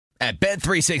At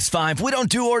Bet365, we don't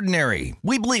do ordinary.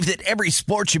 We believe that every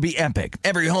sport should be epic.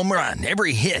 Every home run,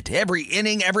 every hit, every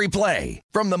inning, every play.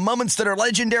 From the moments that are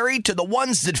legendary to the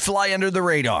ones that fly under the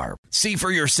radar. See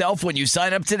for yourself when you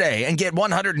sign up today and get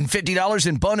 $150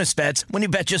 in bonus bets when you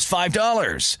bet just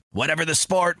 $5. Whatever the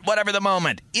sport, whatever the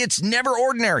moment, it's never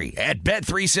ordinary at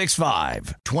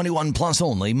Bet365. 21 plus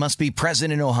only. Must be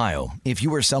present in Ohio. If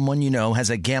you or someone you know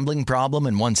has a gambling problem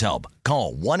and wants help,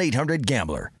 call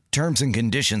 1-800-GAMBLER. Terms and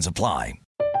conditions apply.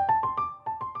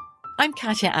 I'm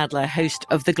Katya Adler, host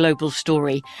of The Global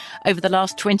Story. Over the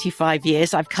last 25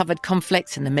 years, I've covered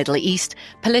conflicts in the Middle East,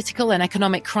 political and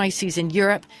economic crises in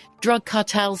Europe, drug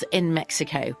cartels in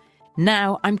Mexico.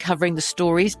 Now I'm covering the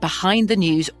stories behind the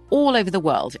news all over the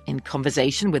world in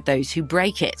conversation with those who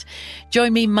break it.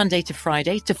 Join me Monday to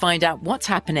Friday to find out what's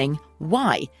happening,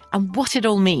 why, and what it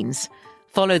all means.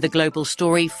 Follow The Global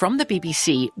Story from the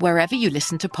BBC wherever you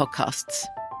listen to podcasts.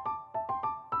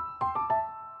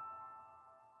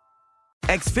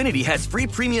 Xfinity has free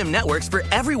premium networks for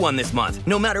everyone this month,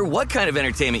 no matter what kind of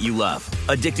entertainment you love.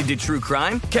 Addicted to true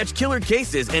crime? Catch killer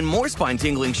cases and more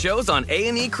spine-tingling shows on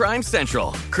A&E Crime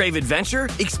Central. Crave adventure?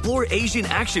 Explore Asian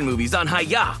action movies on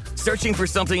Hi-Ya. Searching for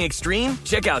something extreme?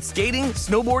 Check out skating,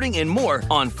 snowboarding, and more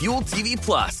on Fuel TV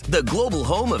Plus, the global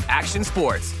home of action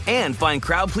sports. And find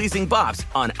crowd-pleasing bops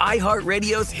on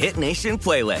iHeartRadio's Hit Nation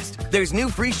playlist. There's new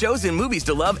free shows and movies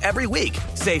to love every week.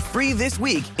 Say free this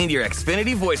week in your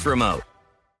Xfinity voice remote.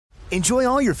 Enjoy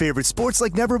all your favorite sports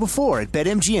like never before at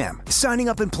BetMGM. Signing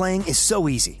up and playing is so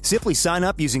easy. Simply sign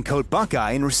up using code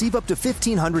Buckeye and receive up to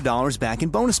 $1,500 back in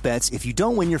bonus bets if you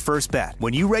don't win your first bet.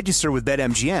 When you register with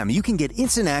BetMGM, you can get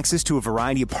instant access to a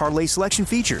variety of parlay selection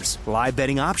features, live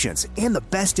betting options, and the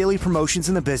best daily promotions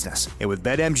in the business. And with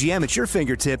BetMGM at your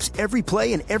fingertips, every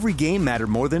play and every game matter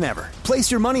more than ever.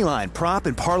 Place your moneyline, prop,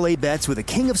 and parlay bets with the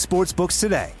king of sportsbooks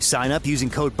today. Sign up using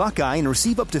code Buckeye and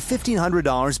receive up to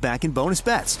 $1,500 back in bonus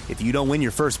bets if you don't win your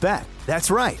first bet.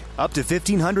 That's right, up to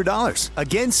 $1,500.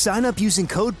 Again, sign up using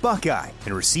code Buckeye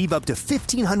and receive up to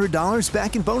 $1,500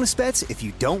 back in bonus bets if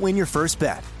you don't win your first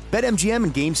bet. BetMGM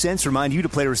and GameSense remind you to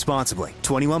play responsibly.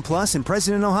 21 plus and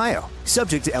present in Ohio.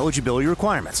 Subject to eligibility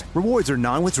requirements. Rewards are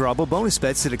non-withdrawable bonus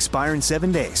bets that expire in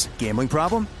 7 days. Gambling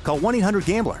problem? Call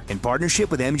 1-800-GAMBLER in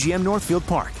partnership with MGM Northfield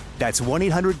Park. That's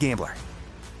 1-800-GAMBLER.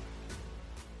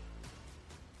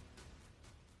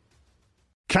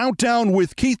 Countdown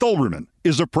with Keith Olbermann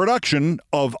is a production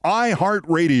of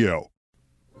iHeartRadio.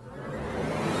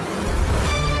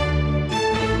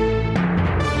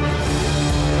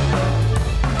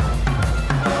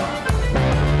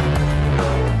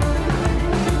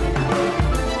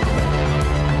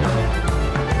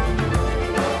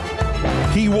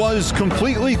 He was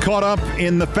completely caught up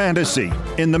in the fantasy,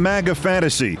 in the Maga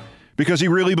fantasy, because he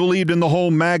really believed in the whole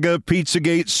Maga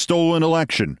Pizzagate stolen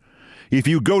election. If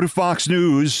you go to Fox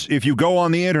News, if you go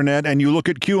on the internet and you look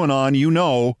at QAnon, you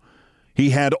know he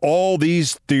had all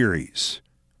these theories.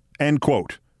 End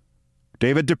quote.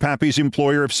 David DePappy's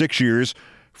employer of 6 years,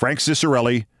 Frank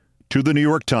Cicerelli, to the New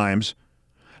York Times.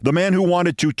 The man who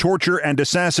wanted to torture and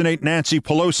assassinate Nancy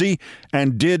Pelosi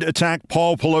and did attack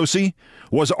Paul Pelosi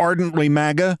was ardently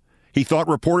MAGA. He thought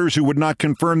reporters who would not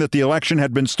confirm that the election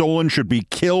had been stolen should be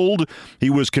killed. He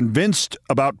was convinced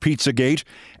about Pizzagate,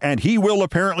 and he will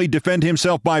apparently defend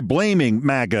himself by blaming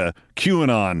MAGA,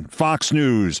 QAnon, Fox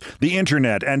News, the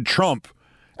internet, and Trump,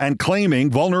 and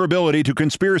claiming vulnerability to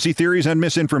conspiracy theories and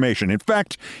misinformation. In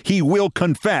fact, he will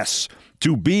confess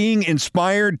to being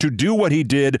inspired to do what he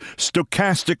did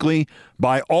stochastically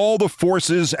by all the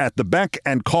forces at the beck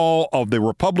and call of the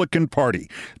Republican Party.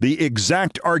 The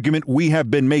exact argument we have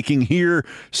been making here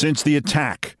since the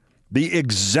attack. The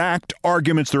exact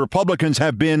arguments the Republicans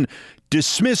have been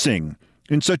dismissing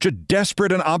in such a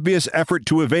desperate and obvious effort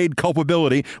to evade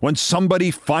culpability when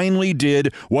somebody finally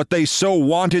did what they so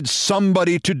wanted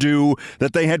somebody to do,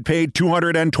 that they had paid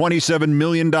 $227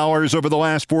 million over the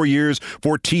last 4 years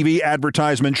for TV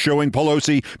advertisements showing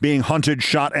Pelosi being hunted,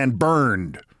 shot, and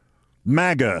burned.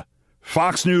 MAGA,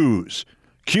 Fox News,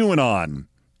 QAnon,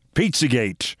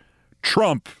 Pizzagate,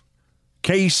 Trump,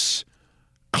 case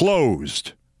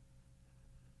closed.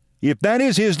 If that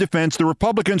is his defense, the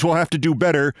Republicans will have to do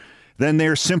better than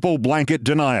their simple blanket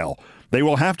denial. They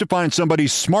will have to find somebody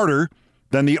smarter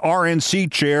than the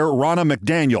RNC chair, Ronna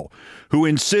McDaniel, who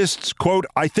insists, quote,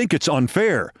 I think it's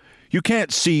unfair. You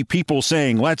can't see people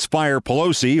saying, let's fire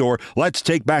Pelosi or let's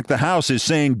take back the House as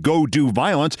saying, go do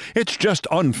violence. It's just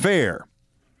unfair.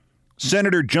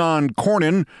 Senator John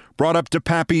Cornyn brought up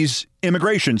DePappy's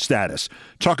immigration status.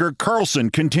 Tucker Carlson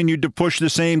continued to push the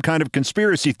same kind of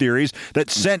conspiracy theories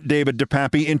that sent David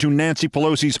DePappy into Nancy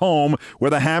Pelosi's home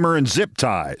with a hammer and zip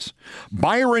ties.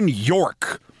 Byron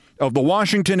York of the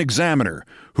Washington Examiner,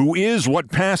 who is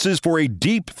what passes for a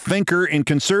deep thinker in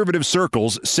conservative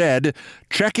circles, said,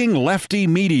 checking lefty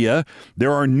media,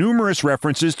 there are numerous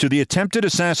references to the attempted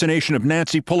assassination of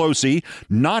Nancy Pelosi.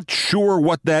 Not sure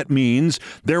what that means.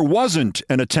 There wasn't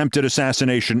an attempted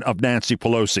assassination of Nancy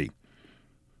Pelosi.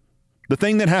 The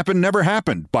thing that happened never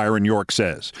happened, Byron York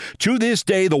says. To this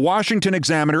day, the Washington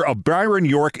Examiner of Byron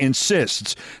York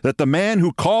insists that the man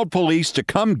who called police to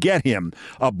come get him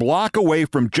a block away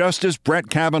from Justice Brett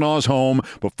Kavanaugh's home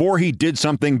before he did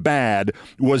something bad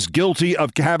was guilty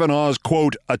of Kavanaugh's,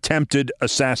 quote, attempted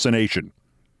assassination.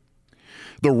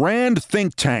 The Rand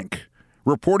think tank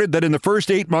reported that in the first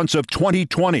 8 months of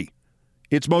 2020,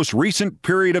 its most recent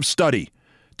period of study,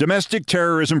 domestic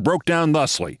terrorism broke down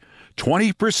thusly: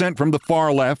 20% from the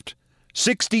far left,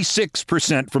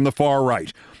 66% from the far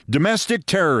right. Domestic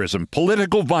terrorism,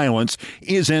 political violence,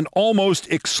 is an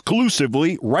almost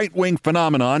exclusively right-wing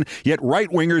phenomenon, yet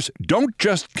right-wingers don't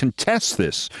just contest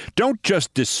this, don't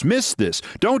just dismiss this,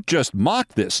 don't just mock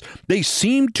this. They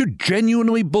seem to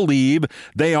genuinely believe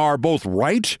they are both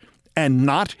right and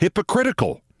not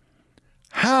hypocritical.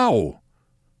 How?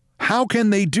 How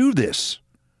can they do this?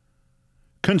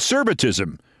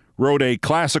 Conservatism, wrote a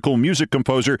classical music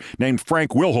composer named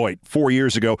Frank Wilhoit 4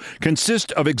 years ago,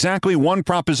 consists of exactly one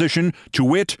proposition, to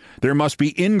wit, there must be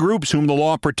in-groups whom the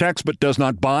law protects but does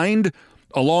not bind,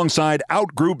 alongside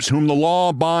out-groups whom the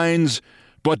law binds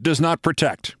but does not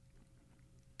protect.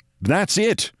 That's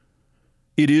it.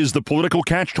 It is the political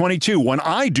catch-22. When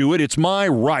I do it, it's my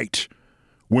right.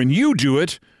 When you do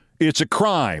it, it's a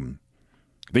crime.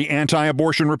 The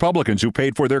anti-abortion Republicans who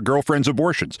paid for their girlfriends'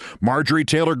 abortions. Marjorie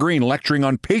Taylor Greene lecturing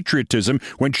on patriotism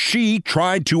when she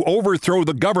tried to overthrow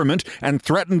the government and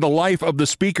threaten the life of the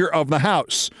Speaker of the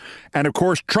House. And, of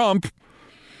course, Trump,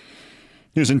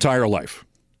 his entire life.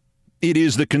 It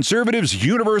is the conservatives'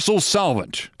 universal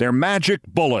solvent, their magic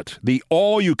bullet, the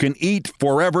all-you-can-eat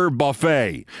forever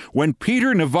buffet. When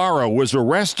Peter Navarro was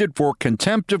arrested for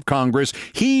contempt of Congress,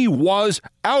 he was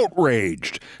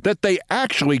outraged that they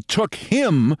actually took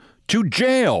him to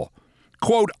jail.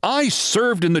 Quote, I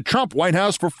served in the Trump White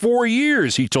House for 4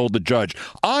 years, he told the judge.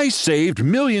 I saved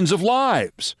millions of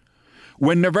lives.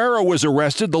 When Navarro was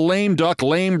arrested, the lame duck,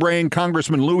 lame-brained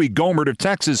Congressman Louis Gohmert of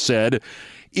Texas said,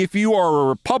 if you are a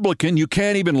Republican, you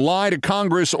can't even lie to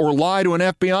Congress or lie to an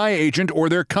FBI agent or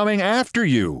they're coming after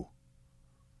you.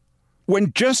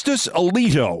 When Justice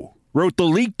Alito wrote the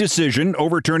leaked decision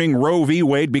overturning Roe v.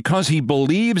 Wade because he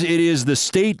believes it is the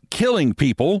state killing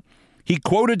people, he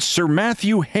quoted Sir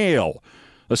Matthew Hale,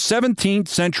 a 17th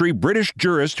century British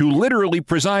jurist who literally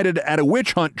presided at a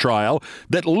witch hunt trial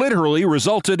that literally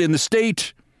resulted in the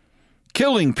state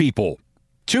killing people.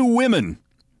 2 women.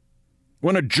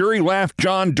 When a jury laughed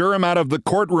John Durham out of the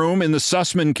courtroom in the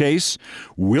Sussman case,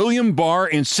 William Barr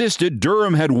insisted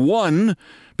Durham had won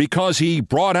because he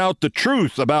brought out the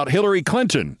truth about Hillary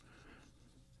Clinton.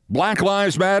 Black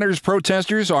Lives Matter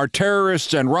protesters are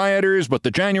terrorists and rioters, but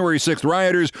the January 6th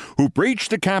rioters who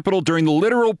breached the Capitol during the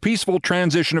literal peaceful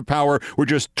transition of power were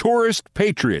just tourist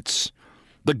patriots.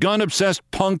 The gun-obsessed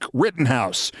punk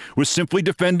Rittenhouse was simply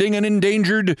defending an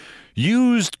endangered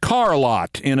used car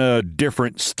lot in a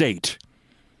different state.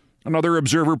 Another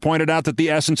observer pointed out that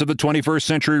the essence of the 21st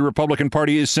century Republican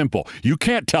Party is simple. You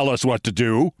can't tell us what to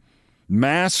do.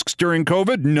 Masks during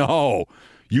COVID? No.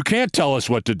 You can't tell us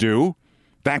what to do.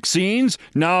 Vaccines?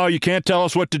 No, you can't tell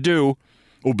us what to do.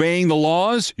 Obeying the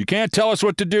laws? You can't tell us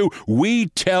what to do. We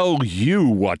tell you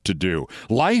what to do.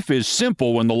 Life is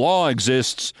simple when the law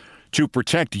exists to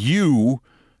protect you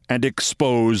and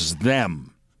expose them.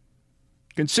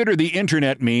 Consider the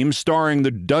internet meme starring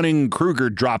the Dunning-Kruger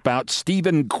dropout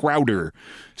Steven Crowder,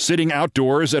 sitting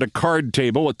outdoors at a card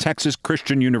table at Texas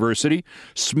Christian University,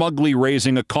 smugly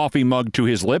raising a coffee mug to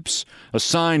his lips, a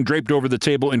sign draped over the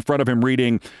table in front of him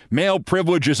reading, "Male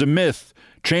privilege is a myth.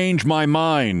 Change my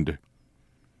mind."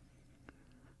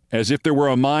 As if there were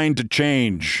a mind to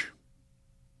change.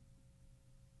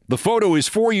 The photo is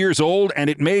 4 years old, and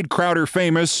it made Crowder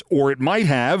famous, or it might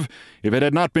have, if it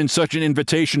had not been such an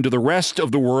invitation to the rest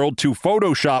of the world to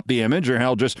Photoshop the image, or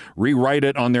hell, just rewrite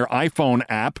it on their iPhone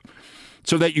app,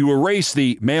 so that you erase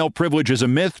the male privilege is a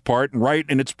myth part and write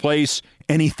in its place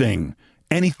anything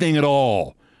at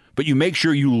all. But you make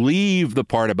sure you leave the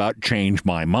part about change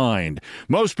my mind.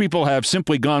 Most people have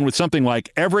simply gone with something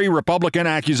like every Republican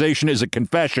accusation is a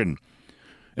confession.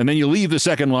 And then you leave the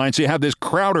second line, so you have this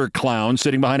Crowder clown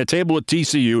sitting behind a table at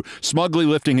TCU, smugly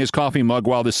lifting his coffee mug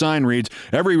while the sign reads,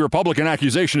 "Every Republican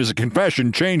accusation is a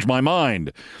confession, change my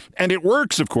mind." And it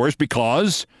works, of course,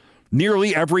 because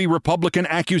nearly every Republican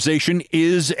accusation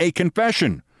is a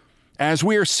confession, as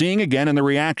we are seeing again in the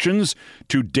reactions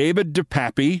to David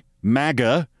DePappy,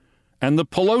 Maga, and the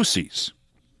Pelosis.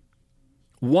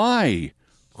 Why?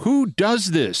 Who does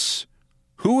this?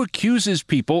 Who accuses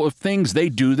people of things they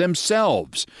do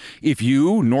themselves? If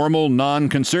you, normal,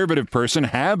 non-conservative person,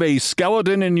 have a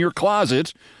skeleton in your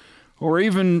closet, or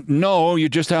even no, you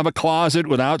just have a closet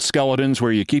without skeletons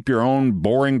where you keep your own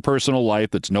boring personal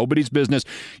life that's nobody's business,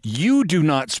 you do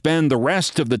not spend the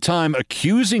rest of the time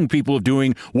accusing people of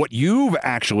doing what you've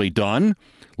actually done,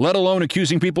 let alone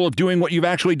accusing people of doing what you've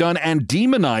actually done and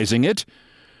demonizing it,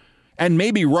 and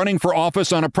maybe running for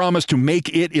office on a promise to make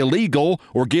it illegal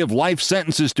or give life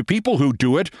sentences to people who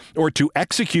do it or to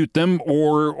execute them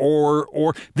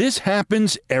or this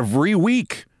happens every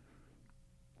week.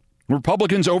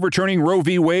 Republicans overturning Roe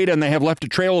v. Wade, and they have left a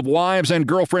trail of wives and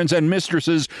girlfriends and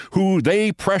mistresses who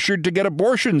they pressured to get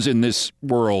abortions in this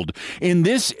world. In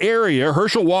this area,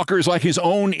 Herschel Walker is like his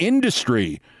own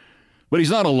industry. But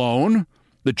he's not alone.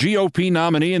 The GOP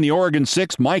nominee in the Oregon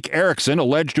 6, Mike Erickson,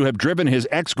 alleged to have driven his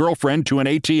ex-girlfriend to an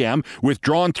ATM,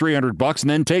 withdrawn $300, and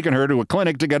then taken her to a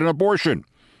clinic to get an abortion.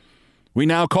 We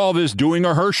now call this doing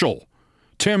a Herschel.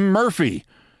 Tim Murphy,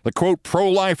 the, quote,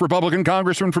 pro-life Republican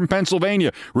congressman from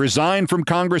Pennsylvania, resigned from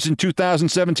Congress in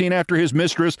 2017 after his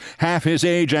mistress, half his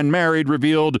age and married,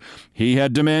 revealed he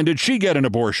had demanded she get an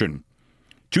abortion.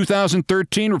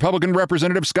 2013, Republican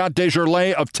Representative Scott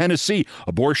DesJarlais of Tennessee,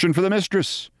 abortion for the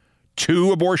mistress.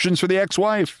 2 abortions for the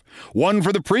ex-wife. 1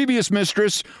 for the previous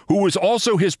mistress, who was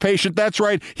also his patient. That's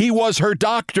right, he was her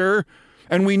doctor.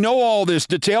 And we know all this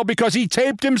detail because he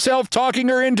taped himself talking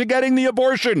her into getting the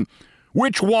abortion.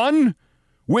 Which one?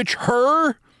 Which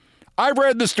her? I've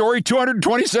read the story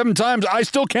 227 times. I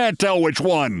still can't tell which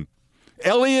one.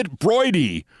 Elliot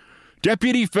Broidy,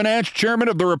 deputy finance chairman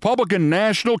of the Republican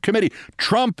National Committee,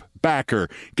 Trump backer,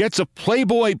 gets a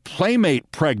Playboy playmate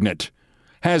pregnant.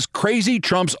 Has crazy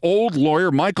Trump's old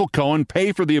lawyer, Michael Cohen,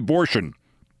 pay for the abortion.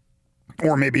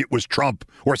 Or maybe it was Trump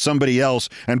or somebody else,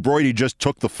 and Broidy just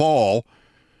took the fall,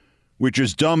 which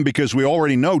is dumb because we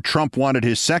already know Trump wanted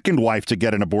his second wife to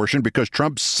get an abortion because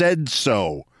Trump said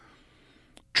so.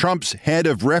 Trump's head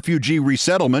of refugee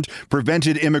resettlement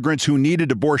prevented immigrants who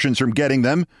needed abortions from getting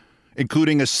them,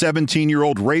 including a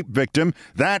 17-year-old rape victim.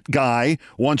 That guy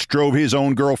once drove his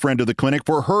own girlfriend to the clinic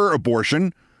for her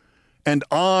abortion. And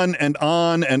on and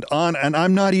on and on, and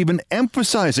I'm not even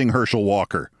emphasizing Herschel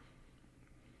Walker.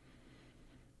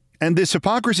 And this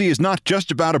hypocrisy is not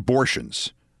just about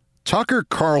abortions. Tucker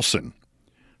Carlson,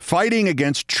 fighting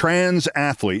against trans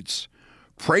athletes,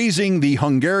 praising the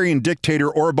Hungarian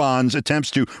dictator Orban's attempts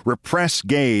to repress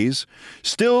gays,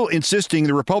 still insisting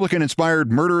the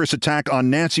Republican-inspired murderous attack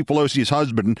on Nancy Pelosi's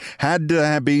husband had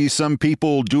to be some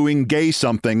people doing gay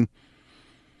something.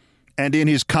 And in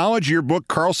his college yearbook,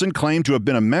 Carlson claimed to have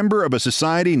been a member of a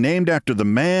society named after the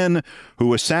man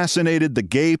who assassinated the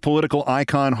gay political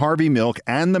icon Harvey Milk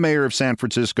and the mayor of San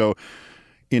Francisco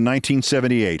in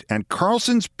 1978. And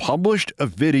Carlson's published a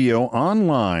video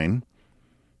online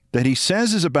that he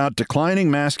says is about declining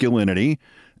masculinity,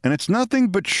 and it's nothing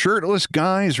but shirtless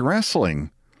guys wrestling,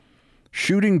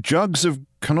 shooting jugs of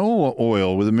canola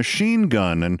oil with a machine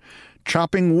gun and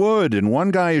chopping wood, and one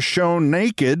guy is shown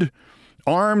naked,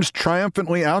 arms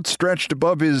triumphantly outstretched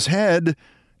above his head,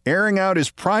 airing out his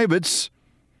privates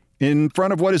in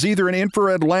front of what is either an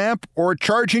infrared lamp or a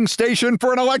charging station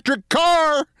for an electric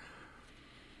car.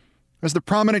 As the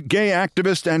prominent gay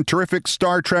activist and terrific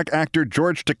Star Trek actor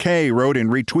George Takei wrote in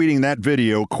retweeting that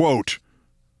video, quote,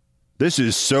 "This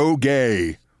is so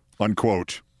gay,"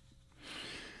 unquote.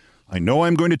 I know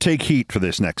I'm going to take heat for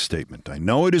this next statement. I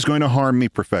know it is going to harm me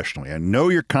professionally. I know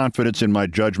your confidence in my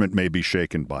judgment may be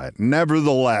shaken by it.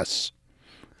 Nevertheless,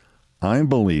 I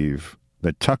believe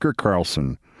that Tucker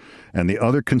Carlson and the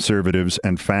other conservatives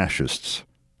and fascists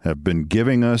have been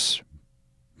giving us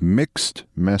mixed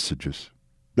messages.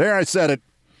 There, I said it.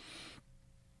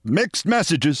 Mixed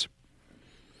messages.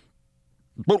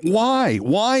 But why?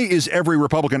 Why is every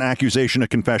Republican accusation a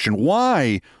confession?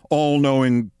 Why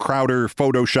all-knowing Crowder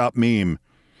Photoshop meme?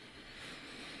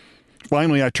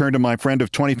 Finally, I turned to my friend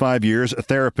of 25 years, a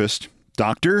therapist.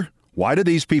 Doctor, why do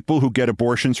these people who get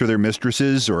abortions for their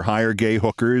mistresses or hire gay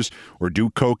hookers or do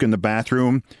coke in the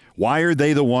bathroom, why are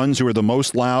they the ones who are the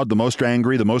most loud, the most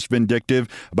angry, the most vindictive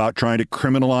about trying to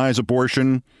criminalize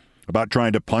abortion, about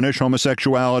trying to punish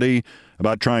homosexuality,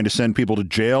 about trying to send people to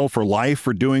jail for life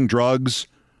for doing drugs?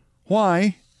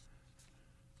 Why?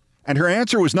 And her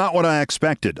answer was not what I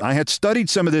expected. I had studied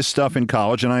some of this stuff in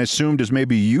college, and I assumed, as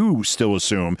maybe you still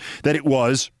assume, that it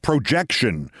was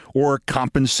projection or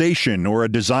compensation or a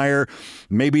desire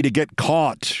maybe to get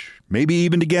caught, maybe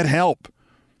even to get help,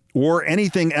 or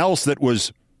anything else that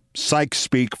was psych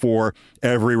speak for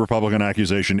every Republican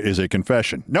accusation is a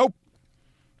confession. Nope.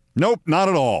 Nope, not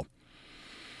at all.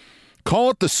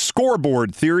 Call it the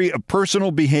scoreboard theory of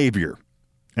personal behavior.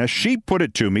 As she put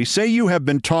it to me, say you have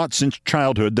been taught since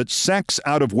childhood that sex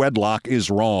out of wedlock is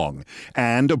wrong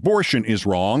and abortion is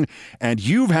wrong, and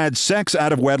you've had sex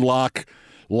out of wedlock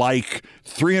like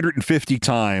 350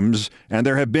 times, and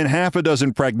there have been half a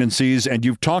dozen pregnancies, and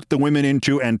you've talked the women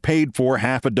into and paid for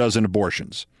half a dozen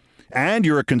abortions. And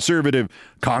you're a conservative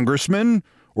congressman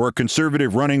or a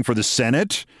conservative running for the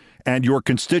Senate, and your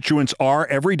constituents are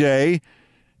every day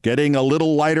getting a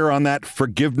little lighter on that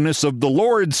forgiveness of the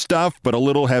Lord stuff, but a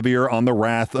little heavier on the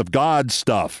wrath of God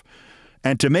stuff.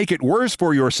 And to make it worse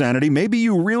for your sanity, maybe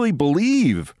you really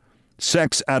believe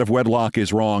sex out of wedlock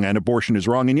is wrong and abortion is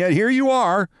wrong, and yet here you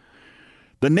are,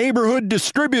 the neighborhood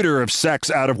distributor of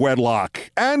sex out of wedlock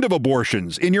and of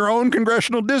abortions in your own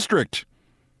congressional district.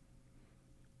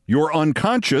 Your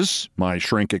unconscious, my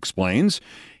shrink explains,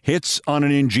 hits on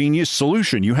an ingenious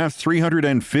solution. You have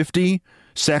 350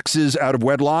 sexes out of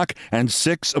wedlock and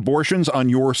 6 abortions on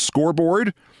your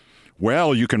scoreboard.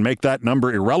 Well, you can make that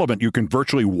number irrelevant. You can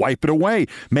virtually wipe it away,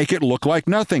 make it look like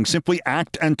nothing. Simply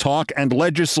act and talk and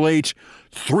legislate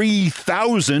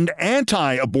 3,000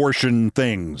 anti-abortion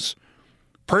things.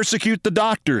 Persecute the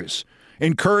doctors.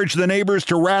 Encourage the neighbors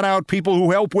to rat out people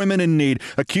who help women in need.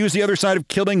 Accuse the other side of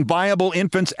killing viable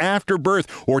infants after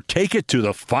birth, or take it to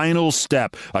the final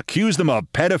step. Accuse them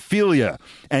of pedophilia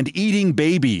and eating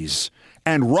babies.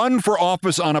 And run for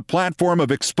office on a platform of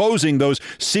exposing those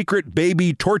secret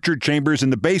baby torture chambers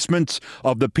in the basements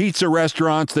of the pizza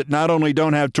restaurants that not only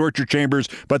don't have torture chambers,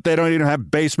 but they don't even have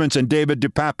basements, and David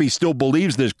DePappy still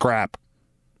believes this crap.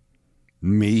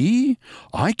 Me?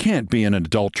 I can't be an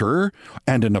adulterer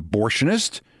and an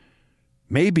abortionist.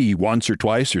 Maybe once or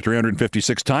twice or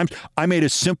 356 times, I made a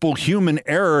simple human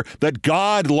error that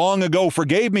God long ago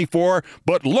forgave me for.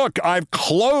 But look, I've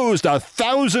closed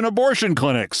 1,000 abortion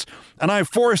clinics, and I've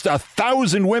forced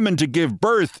 1,000 women to give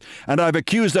birth, and I've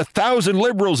accused 1,000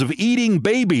 liberals of eating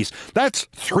babies. That's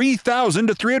 3,000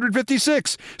 to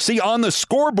 356. See, on the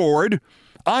scoreboard,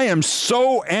 I am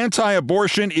so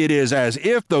anti-abortion, it is as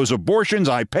if those abortions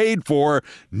I paid for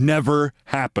never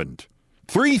happened.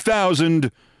 3,000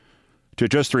 to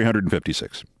just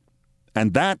 356.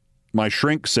 And that, my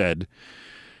shrink said,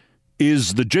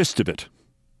 is the gist of it.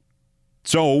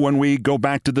 So when we go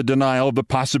back to the denial of the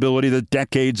possibility that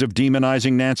decades of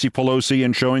demonizing Nancy Pelosi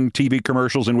and showing TV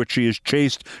commercials in which she is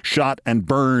chased, shot, and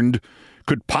burned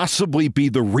could possibly be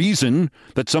the reason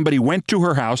that somebody went to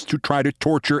her house to try to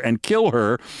torture and kill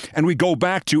her, and we go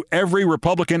back to every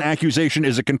Republican accusation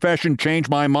is a confession, change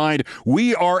my mind,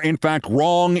 we are in fact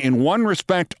wrong in one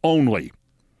respect only.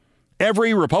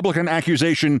 Every Republican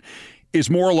accusation is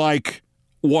more like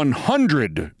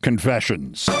 100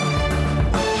 confessions.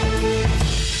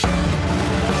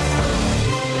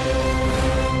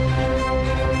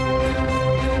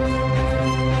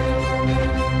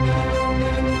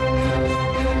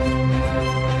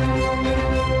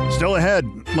 Still ahead,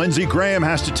 Lindsey Graham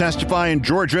has to testify in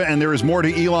Georgia, and there is more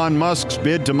to Elon Musk's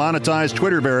bid to monetize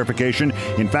Twitter verification.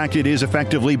 In fact, it is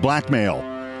effectively blackmail.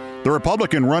 The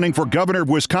Republican running for governor of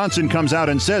Wisconsin comes out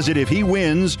and says that if he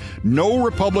wins, no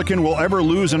Republican will ever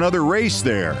lose another race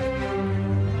there.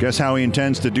 Guess how he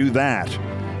intends to do that?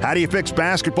 How do you fix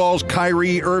basketball's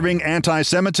Kyrie Irving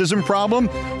anti-Semitism problem?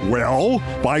 Well,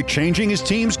 by changing his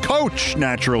team's coach,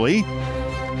 naturally.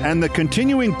 And the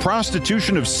continuing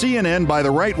prostitution of CNN by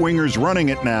the right-wingers running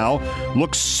it now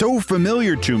looks so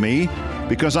familiar to me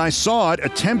because I saw it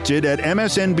attempted at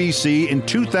MSNBC in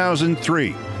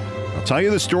 2003. I'll tell you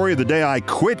the story of the day I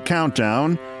quit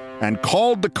Countdown and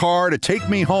called the car to take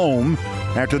me home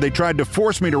after they tried to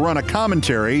force me to run a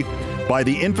commentary by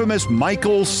the infamous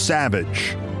Michael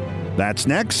Savage. That's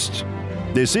next.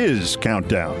 This is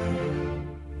Countdown.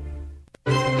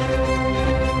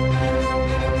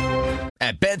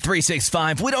 At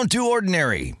Bet365, we don't do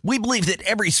ordinary. We believe that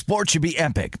every sport should be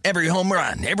epic. Every home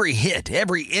run, every hit,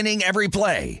 every inning, every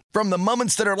play. From the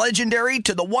moments that are legendary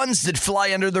to the ones that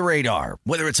fly under the radar.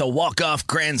 Whether it's a walk-off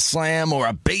grand slam or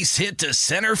a base hit to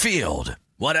center field.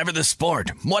 Whatever the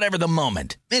sport, whatever the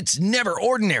moment. It's never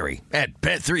ordinary at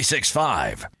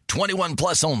Bet365. 21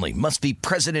 plus only. Must be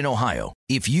present in Ohio.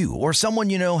 If you or someone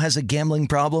you know has a gambling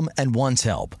problem and wants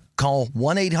help, call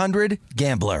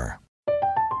 1-800-GAMBLER.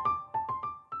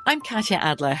 I'm Katya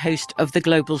Adler, host of The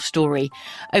Global Story.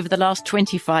 Over the last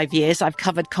 25 years, I've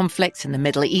covered conflicts in the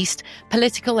Middle East,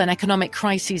 political and economic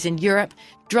crises in Europe,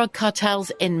 drug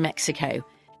cartels in Mexico.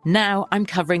 Now I'm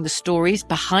covering the stories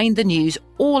behind the news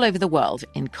all over the world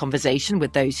in conversation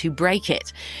with those who break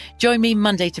it. Join me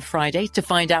Monday to Friday to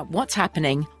find out what's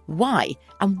happening, why,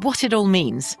 and what it all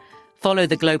means. Follow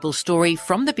The Global Story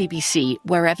from the BBC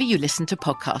wherever you listen to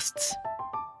podcasts.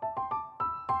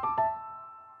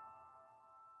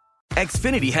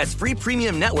 Xfinity has free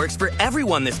premium networks for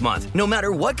everyone this month, no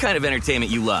matter what kind of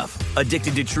entertainment you love.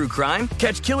 Addicted to true crime?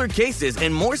 Catch killer cases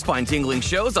and more spine-tingling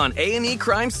shows on A&E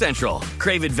Crime Central.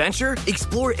 Crave adventure?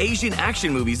 Explore Asian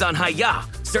action movies on Hi-Ya.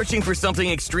 Searching for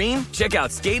something extreme? Check out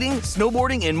skating,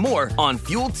 snowboarding, and more on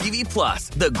Fuel TV Plus,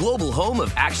 the global home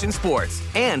of action sports.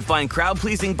 And find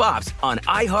crowd-pleasing bops on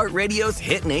iHeartRadio's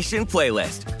Hit Nation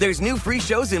playlist. There's new free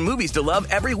shows and movies to love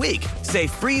every week. Say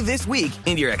free this week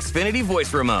in your Xfinity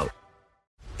voice remote.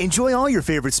 Enjoy all your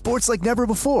favorite sports like never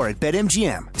before at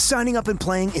BetMGM. Signing up and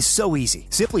playing is so easy.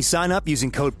 Simply sign up using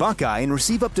code Buckeye and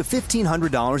receive up to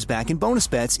 $1,500 back in bonus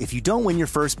bets if you don't win your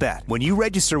first bet. When you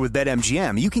register with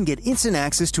BetMGM, you can get instant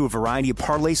access to a variety of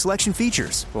parlay selection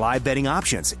features, live betting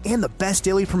options, and the best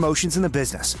daily promotions in the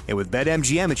business. And with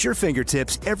BetMGM at your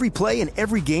fingertips, every play and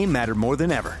every game matter more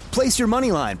than ever. Place your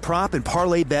moneyline, prop, and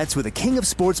parlay bets with the king of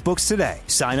sportsbooks today.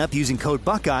 Sign up using code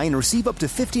Buckeye and receive up to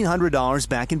 $1,500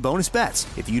 back in bonus bets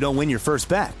if you don't win your first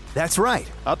bet. That's right,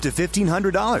 up to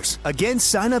 $1,500. Again,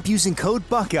 sign up using code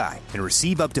Buckeye and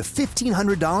receive up to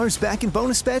 $1,500 back in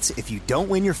bonus bets if you don't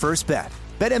win your first bet.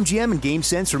 BetMGM and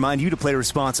GameSense remind you to play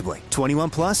responsibly. 21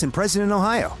 plus and present in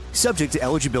Ohio. Subject to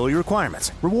eligibility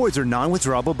requirements. Rewards are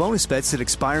non-withdrawable bonus bets that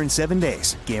expire in 7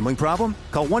 days. Gambling problem?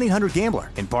 Call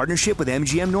 1-800-GAMBLER in partnership with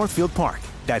MGM Northfield Park.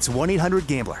 That's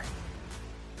 1-800-GAMBLER.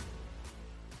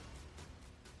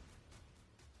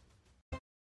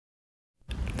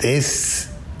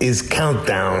 This is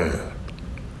Countdown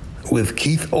with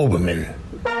Keith Olbermann.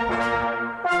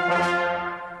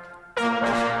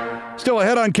 Still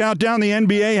ahead on Countdown, the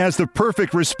NBA has the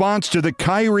perfect response to the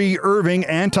Kyrie Irving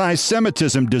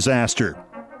anti-Semitism disaster.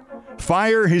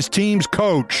 Fire his team's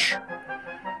coach.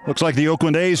 Looks like the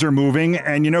Oakland A's are moving,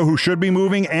 and you know who should be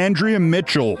moving? Andrea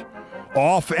Mitchell,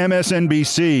 off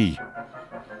MSNBC.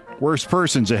 Worst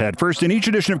persons ahead. First, in each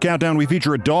edition of Countdown, we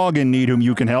feature a dog in need whom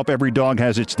you can help. Every dog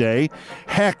has its day.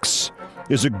 Hex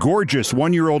is a gorgeous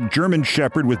 1-year-old German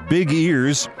shepherd with big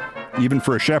ears, even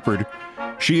for a shepherd.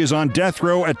 She is on death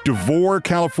row at Devore,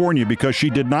 California, because she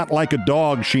did not like a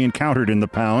dog she encountered in the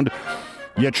pound.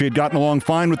 Yet she had gotten along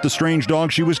fine with the strange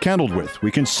dog she was kenneled with. We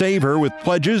can save her with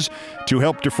pledges to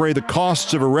help defray the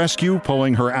costs of a rescue,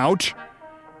 pulling her out.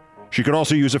 She could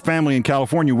also use a family in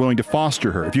California willing to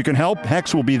foster her. If you can help,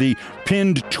 Hex will be the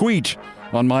pinned tweet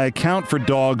on my account for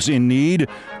dogs in need.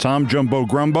 Tom Jumbo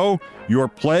Grumbo, your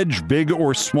pledge, big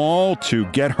or small, to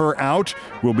get her out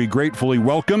will be gratefully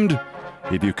welcomed.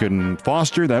 If you can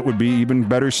foster, that would be even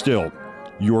better still.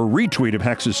 Your retweet of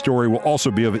Hex's story will also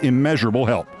be of immeasurable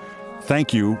help.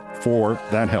 Thank you for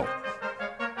that help.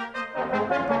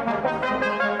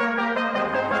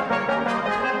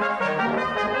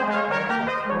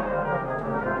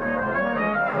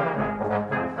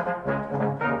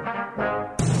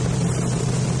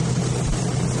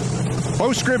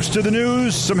 Postscripts to the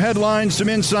news, some headlines, some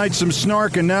insights, some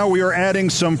snark, and now we are adding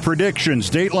some predictions.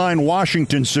 Dateline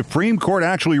Washington Supreme Court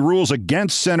actually rules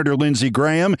against Senator Lindsey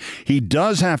Graham. He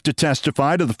does have to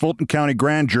testify to the Fulton County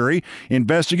grand jury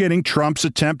investigating Trump's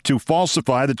attempt to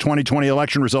falsify the 2020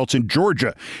 election results in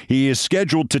Georgia. He is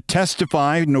scheduled to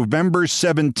testify November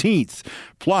 17th.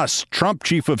 Plus, Trump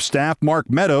Chief of Staff Mark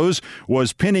Meadows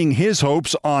was pinning his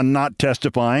hopes on not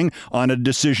testifying on a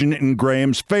decision in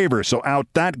Graham's favor. So out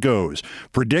that goes.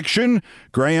 Prediction: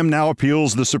 Graham now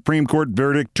appeals the Supreme Court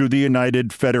verdict to the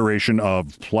United Federation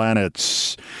of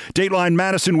Planets. Dateline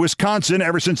Madison, Wisconsin.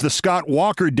 Ever since the Scott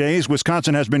Walker days,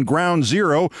 Wisconsin has been ground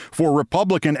zero for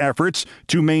Republican efforts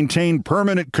to maintain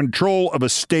permanent control of a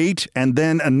state and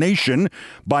then a nation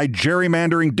by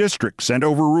gerrymandering districts and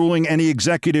overruling any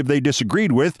executive they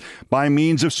disagreed with by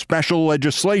means of special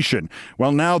legislation.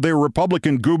 Well, now their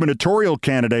Republican gubernatorial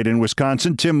candidate in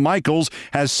Wisconsin, Tim Michels,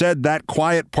 has said that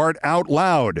quiet part out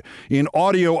loud in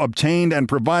audio obtained and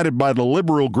provided by the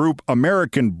liberal group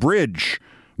American Bridge.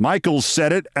 Michels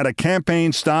said it at a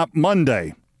campaign stop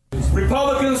Monday.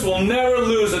 Republicans will never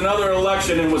lose another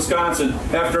election in Wisconsin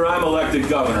after I'm elected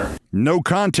governor. No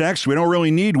context. We don't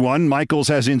really need one. Michels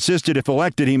has insisted if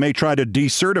elected, he may try to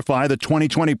decertify the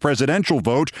 2020 presidential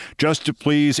vote just to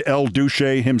please El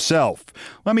Duce himself.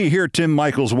 Let me hear Tim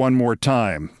Michels one more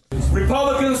time.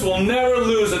 Republicans will never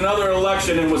lose another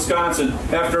election in Wisconsin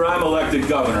after I'm elected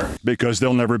governor. Because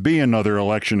there'll never be another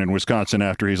election in Wisconsin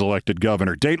after he's elected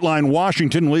governor. Dateline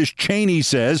Washington, Liz Cheney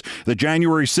says the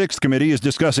January 6th committee is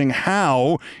discussing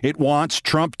how it wants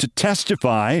Trump to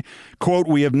testify. Quote,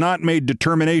 "We have not made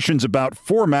determinations about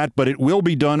format, but it will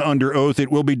be done under oath.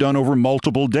 It will be done over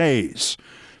multiple days."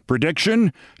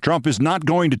 Prediction, Trump is not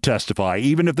going to testify.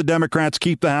 Even if the Democrats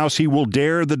keep the House, he will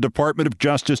dare the Department of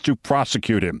Justice to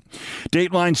prosecute him.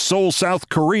 Dateline Seoul, South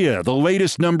Korea. The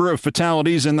latest number of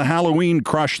fatalities in the Halloween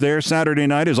crush there Saturday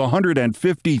night is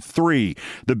 153.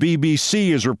 The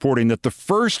BBC is reporting that the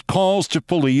first calls to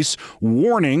police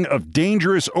warning of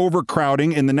dangerous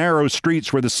overcrowding in the narrow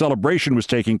streets where the celebration was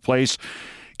taking place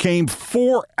came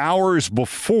 4 hours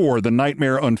before the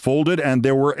nightmare unfolded, and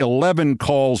there were 11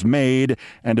 calls made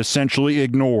and essentially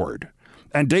ignored.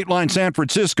 And Dateline San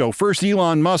Francisco, first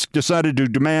Elon Musk decided to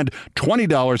demand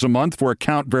 $20 a month for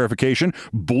account verification,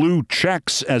 blue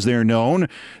checks as they're known.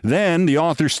 Then the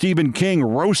author Stephen King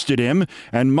roasted him,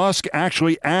 and Musk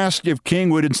actually asked if King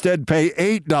would instead pay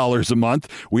 $8 a month.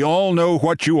 We all know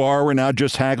what you are. We're now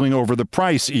just haggling over the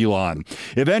price, Elon.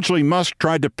 Eventually, Musk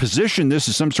tried to position this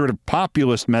as some sort of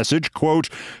populist message. Quote,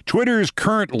 "Twitter's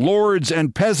current lords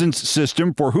and peasants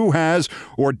system for who has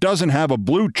or doesn't have a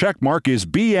blue check mark is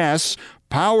BS.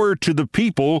 Power to the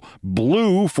people,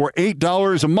 blue for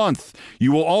 $8 a month.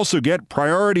 You will also get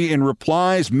priority in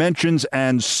replies, mentions,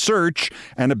 and search,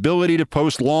 and ability to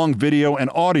post long video and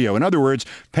audio. In other words,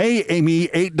 pay me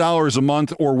 $8 a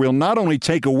month or we'll not only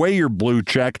take away your blue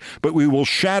check, but we will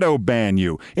shadow ban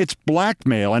you." It's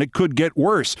blackmail, and it could get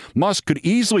worse. Musk could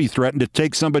easily threaten to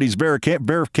take somebody's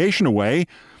verification away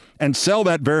and sell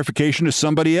that verification to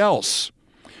somebody else.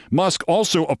 Musk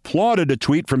also applauded a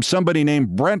tweet from somebody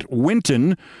named Brent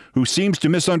Winton, who seems to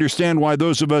misunderstand why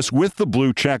those of us with the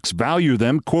blue checks value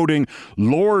them, quoting,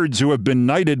 "Lords who have been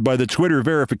knighted by the Twitter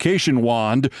verification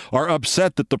wand are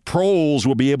upset that the proles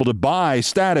will be able to buy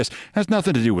status." Has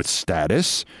nothing to do with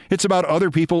status. It's about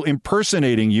other people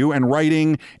impersonating you and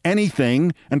writing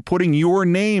anything and putting your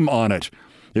name on it.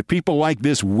 If people like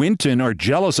this Winton are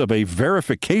jealous of a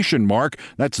verification mark,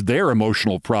 that's their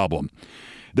emotional problem.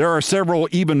 There are several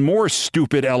even more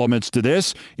stupid elements to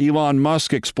this. Elon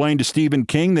Musk explained to Stephen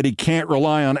King that he can't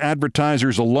rely on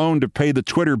advertisers alone to pay the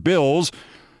Twitter bills.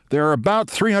 There are about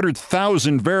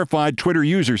 300,000 verified Twitter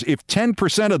users. If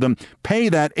 10% of them pay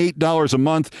that $8 a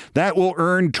month, that will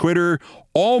earn Twitter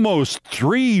almost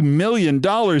 $3 million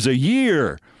a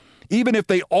year. Even if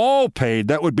they all paid,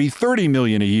 that would be $30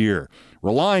 million a year.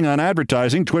 Relying on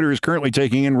advertising, Twitter is currently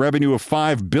taking in revenue of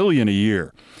 $5 billion a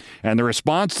year. And the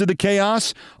response to the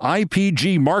chaos?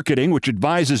 IPG Marketing, which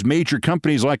advises major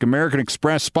companies like American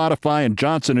Express, Spotify, and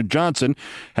Johnson & Johnson,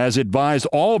 has advised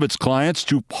all of its clients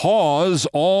to pause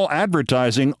all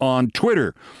advertising on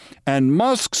Twitter. And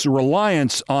Musk's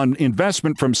reliance on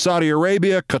investment from Saudi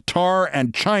Arabia, Qatar,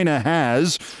 and China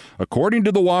has, according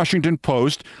to the Washington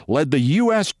Post, led the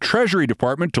U.S. Treasury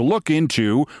Department to look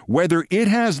into whether it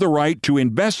has the right to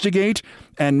investigate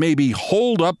and maybe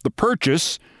hold up the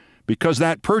purchase, because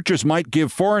that purchase might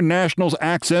give foreign nationals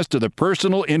access to the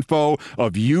personal info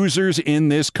of users in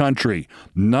this country.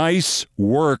 Nice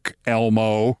work,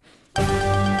 Elmo.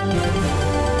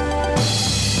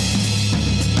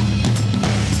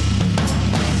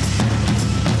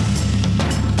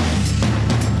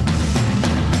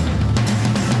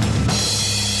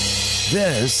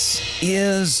 This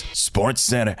is Sports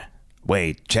Center.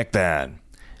 Wait, check that.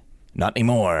 Not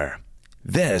anymore.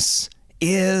 This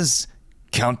is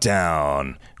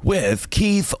Countdown with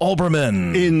Keith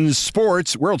Olbermann. In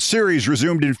sports, World Series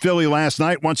resumed in Philly last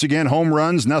night. Once again, home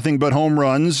runs, nothing but home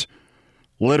runs.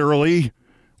 Literally.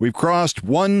 We've crossed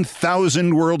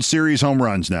 1,000 World Series home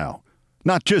runs now.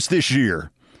 Not just this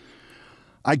year.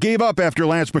 I gave up after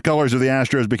Lance McCullers of the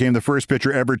Astros became the first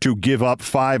pitcher ever to give up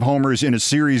 5 homers in a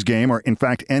series game, or in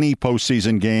fact any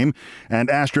postseason game. And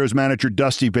Astros manager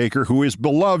Dusty Baker, who is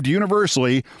beloved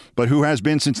universally, but who has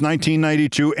been since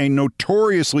 1992 a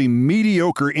notoriously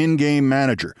mediocre in-game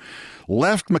manager,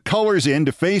 left McCullers in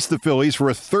to face the Phillies for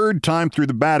a third time through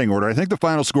the batting order. I think the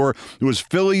final score was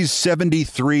Phillies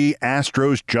 73,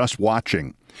 Astros just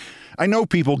watching. I know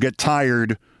people get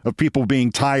tired of people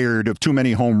being tired of too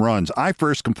many home runs. I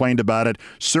first complained about it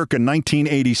circa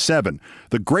 1987.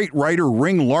 The great writer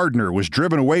Ring Lardner was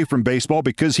driven away from baseball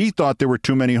because he thought there were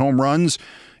too many home runs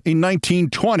in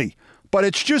 1920. But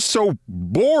it's just so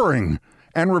boring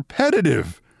and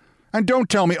repetitive. And don't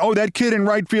tell me, oh, that kid in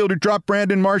right field who dropped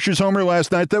Brandon Marsh's homer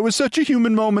last night, that was such a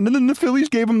human moment, and then the Phillies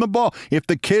gave him the ball. If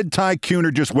the kid Ty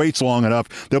Kuhner just waits long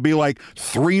enough, there'll be like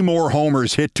 3 more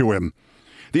homers hit to him.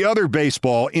 The other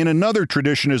baseball, in another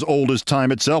tradition as old as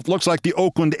time itself, looks like the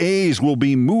Oakland A's will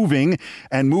be moving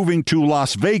to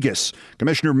Las Vegas.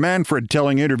 Commissioner Manfred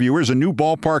telling interviewers a new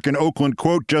ballpark in Oakland,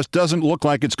 quote, just doesn't look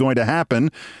like it's going to happen.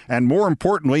 And more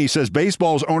importantly, he says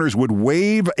baseball's owners would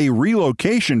waive a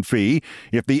relocation fee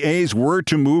if the A's were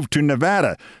to move to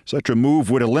Nevada. Such a move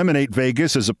would eliminate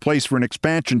Vegas as a place for an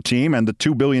expansion team and the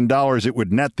 $2 billion it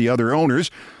would net the other owners.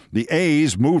 The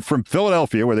A's moved from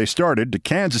Philadelphia, where they started, to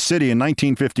Kansas City in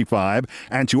 1955,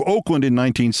 and to Oakland in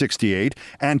 1968,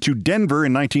 and to Denver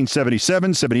in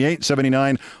 1977, 78,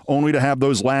 79, only to have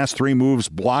those last three moves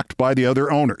blocked by the other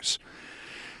owners.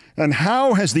 And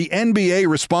how has the NBA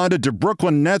responded to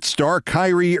Brooklyn Nets star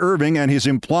Kyrie Irving and his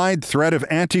implied threat of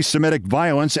anti-Semitic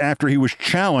violence after he was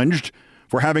challenged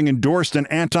for having endorsed an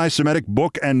anti-Semitic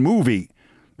book and movie?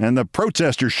 And the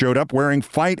protesters showed up wearing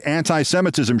Fight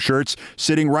Anti-Semitism shirts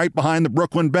sitting right behind the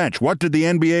Brooklyn bench. What did the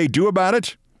NBA do about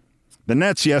it? The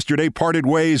Nets yesterday parted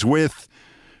ways with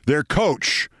their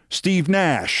coach, Steve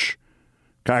Nash.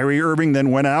 Kyrie Irving then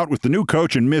went out with the new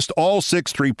coach and missed all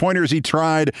 6 three-pointers he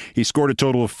tried. He scored a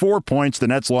total of 4 points. The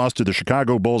Nets lost to the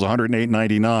Chicago Bulls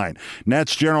 108-99.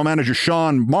 Nets general manager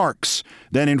Sean Marks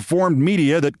then informed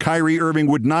media that Kyrie Irving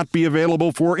would not be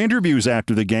available for interviews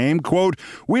after the game. Quote,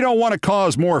 we don't want to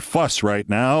cause more fuss right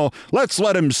now. Let's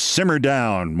let him simmer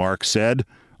down, Marks said,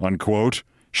 unquote.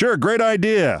 Sure, great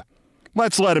idea.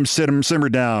 Let's let him simmer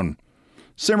down.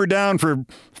 Simmer down for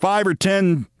 5 or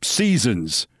 10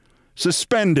 seasons.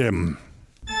 Suspend him.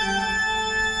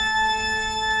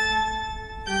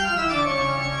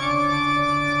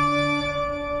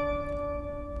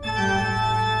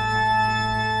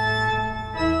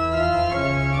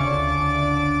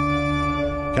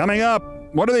 Coming up,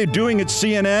 what are they doing at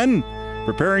CNN?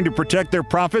 Preparing to protect their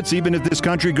profits even if this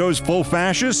country goes full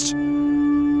fascist?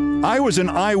 I was an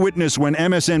eyewitness when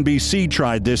MSNBC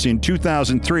tried this in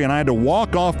 2003, and I had to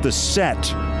walk off the set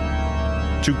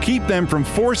to keep them from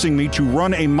forcing me to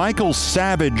run a Michael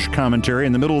Savage commentary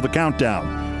in the middle of the countdown.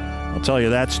 I'll tell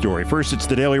you that story. First, it's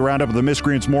the daily roundup of the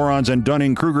miscreants, morons, and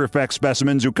Dunning-Kruger effect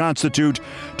specimens who constitute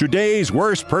today's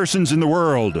worst persons in the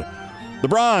world. The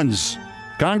Bronze,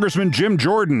 Congressman Jim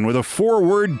Jordan with a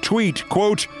 4-word tweet,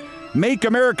 quote, "Make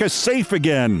America safe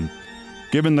again."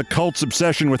 Given the cult's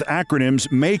obsession with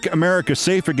acronyms, Make America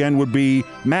Safe Again would be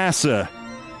MASA.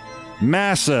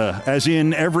 Massa, as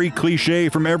in every cliche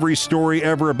from every story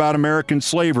ever about American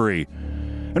slavery.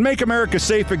 And Make America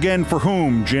Safe Again for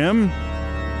whom, Jim?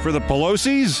 For the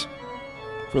Pelosis?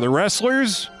 For the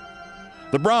wrestlers?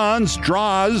 The Bronze,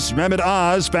 Draws, Mehmet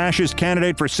Oz, fascist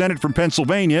candidate for Senate from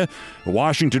Pennsylvania. The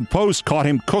Washington Post caught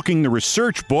him cooking the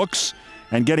research books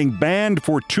and getting banned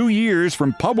for 2 years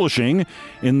from publishing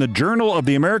in the Journal of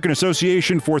the American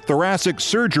Association for Thoracic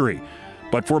Surgery.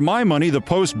 But for my money, the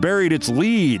Post buried its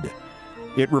lead.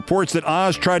 It reports that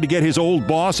Oz tried to get his old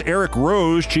boss, Eric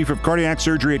Rose, chief of cardiac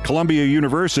surgery at Columbia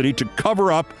University, to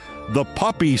cover up the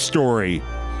puppy story.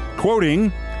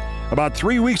 Quoting, about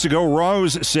 3 weeks ago,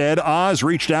 Rose said Oz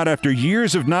reached out after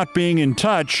years of not being in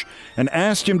touch and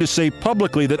asked him to say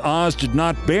publicly that Oz did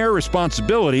not bear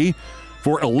responsibility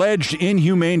for alleged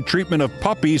inhumane treatment of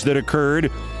puppies that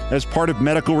occurred as part of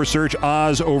medical research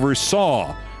Oz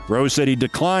oversaw. Rose said he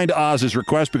declined Oz's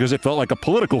request because it felt like a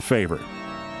political favor.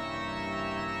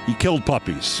 He killed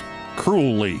puppies,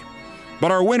 cruelly.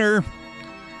 But our winner,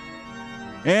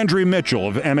 Andrea Mitchell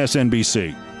of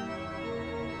MSNBC.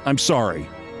 I'm sorry.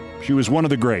 She was one of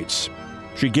the greats.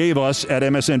 She gave us at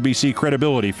MSNBC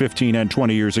credibility 15 and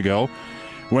 20 years ago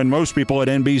when most people at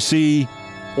NBC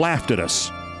laughed at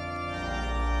us.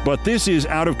 But this is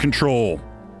out of control.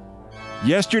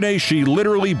 Yesterday, she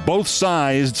literally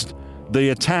both-sized the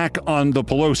attack on the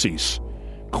Pelosis.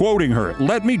 Quoting her,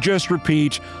 "Let me just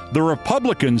repeat, the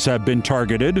Republicans have been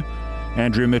targeted,"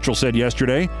 Andrea Mitchell said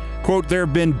yesterday. Quote, "There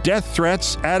have been death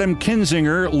threats. Adam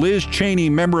Kinzinger, Liz Cheney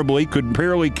memorably could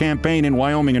barely campaign in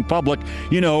Wyoming in public.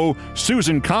 You know,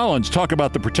 Susan Collins talk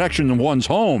about the protection of one's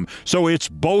home. So it's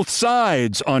both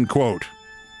sides," unquote.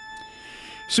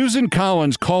 Susan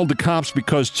Collins called the cops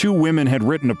because 2 women had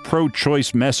written a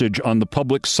pro-choice message on the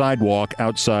public sidewalk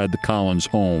outside the Collins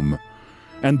home.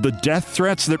 And the death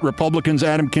threats that Republicans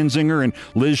Adam Kinzinger and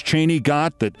Liz Cheney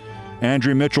got that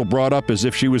Andrea Mitchell brought up as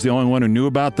if she was the only one who knew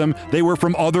about them, they were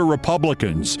from other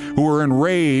Republicans who were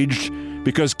enraged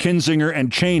because Kinzinger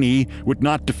and Cheney would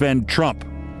not defend Trump.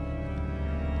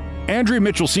 Andrea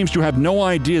Mitchell seems to have no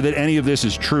idea that any of this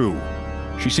is true.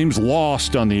 She seems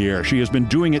lost on the air. She has been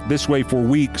doing it this way for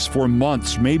weeks, for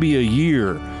months, maybe a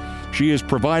year. She is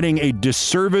providing a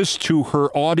disservice to her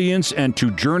audience and to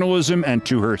journalism and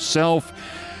to herself.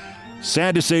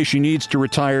 Sad to say she needs to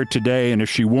retire today, and if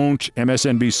she won't,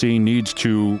 MSNBC needs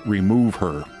to remove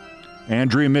her.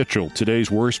 Andrea Mitchell, today's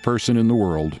worst person in the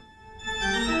world.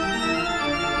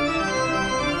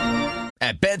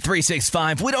 At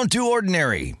Bet365, we don't do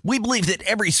ordinary. We believe that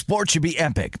every sport should be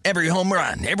epic. Every home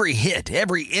run, every hit,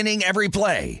 every inning, every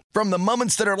play. From the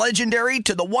moments that are legendary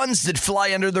to the ones that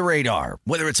fly under the radar.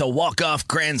 Whether it's a walk-off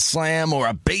grand slam or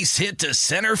a base hit to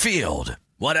center field.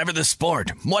 Whatever the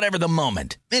sport, whatever the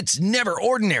moment. It's never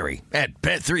ordinary at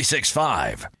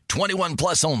Bet365. 21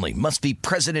 plus only. Must be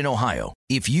present in Ohio.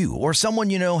 If you or someone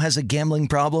you know has a gambling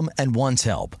problem and wants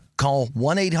help, call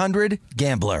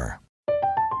 1-800-GAMBLER.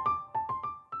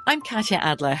 I'm Katya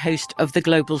Adler, host of The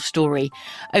Global Story.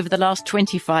 Over the last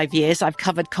 25 years, I've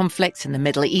covered conflicts in the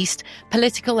Middle East,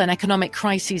 political and economic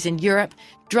crises in Europe,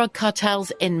 drug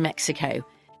cartels in Mexico.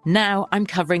 Now I'm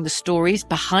covering the stories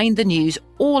behind the news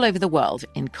all over the world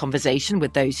in conversation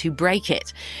with those who break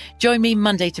it. Join me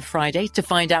Monday to Friday to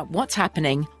find out what's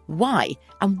happening, why,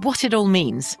 and what it all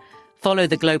means. Follow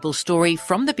The Global Story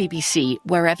from the BBC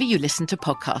wherever you listen to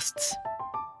podcasts.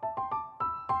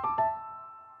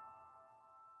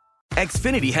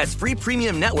 Xfinity has free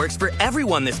premium networks for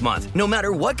everyone this month, no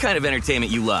matter what kind of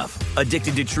entertainment you love.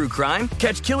 Addicted to true crime?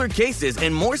 Catch killer cases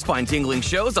and more spine-tingling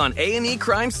shows on A&E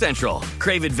Crime Central.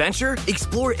 Crave adventure?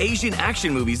 Explore Asian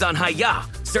action movies on Hi-Ya.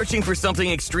 Searching for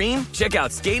something extreme? Check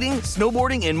out skating,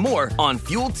 snowboarding, and more on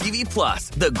Fuel TV Plus,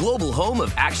 the global home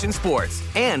of action sports.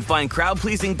 And find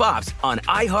crowd-pleasing bops on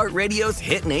iHeartRadio's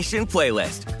Hit Nation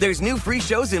playlist. There's new free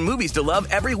shows and movies to love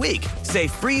every week. Say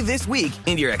free this week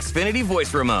in your Xfinity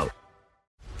voice remote.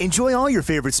 Enjoy all your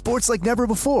favorite sports like never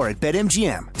before at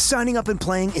BetMGM. Signing up and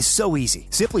playing is so easy.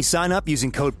 Simply sign up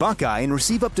using code Buckeye and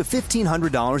receive up to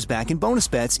 $1,500 back in bonus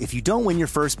bets if you don't win your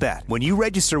first bet. When you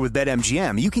register with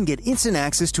BetMGM, you can get instant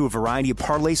access to a variety of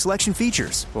parlay selection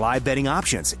features, live betting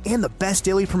options, and the best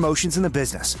daily promotions in the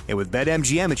business. And with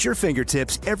BetMGM at your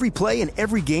fingertips, every play and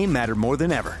every game matter more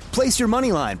than ever. Place your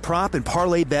moneyline, prop, and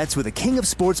parlay bets with the king of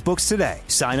sportsbooks today.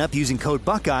 Sign up using code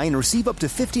Buckeye and receive up to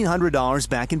 $1,500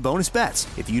 back in bonus bets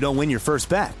if you don't win your first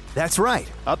bet. That's right,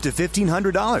 up to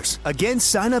 $1,500. Again,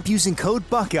 sign up using code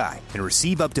Buckeye and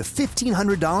receive up to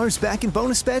 $1,500 back in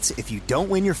bonus bets if you don't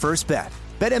win your first bet.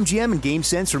 BetMGM and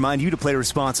GameSense remind you to play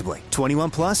responsibly. 21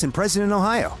 plus and present in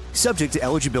Ohio. Subject to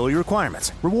eligibility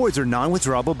requirements. Rewards are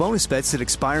non-withdrawable bonus bets that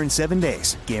expire in 7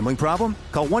 days. Gambling problem?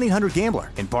 Call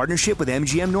 1-800-GAMBLER in partnership with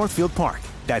MGM Northfield Park.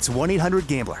 That's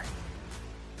 1-800-GAMBLER.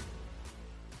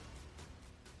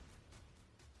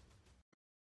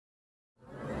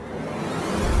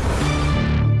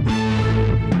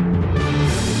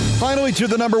 Finally, to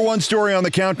the number one story on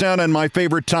the countdown and my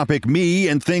favorite topic, me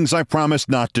and things I promised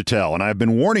not to tell. And I've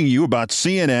been warning you about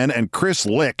CNN and Chris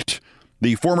Licht,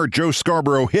 the former Joe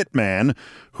Scarborough hitman,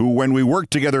 who, when we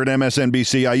worked together at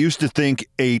MSNBC, I used to think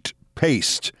ate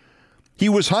paste. He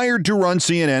was hired to run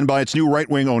CNN by its new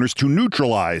right-wing owners to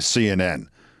neutralize CNN.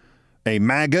 A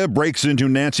Maga breaks into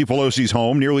Nancy Pelosi's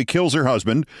home, nearly kills her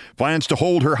husband, plans to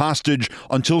hold her hostage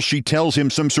until she tells him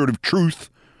some sort of truth.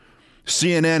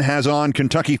 CNN has on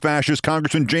Kentucky fascist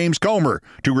Congressman James Comer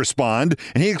to respond,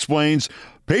 and he explains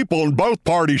people in both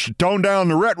parties should tone down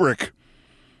the rhetoric.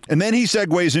 And then he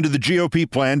segues into the GOP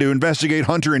plan to investigate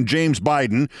Hunter and James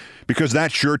Biden because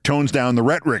that sure tones down the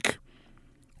rhetoric.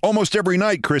 Almost every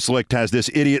night, Chris Licht has this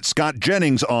idiot Scott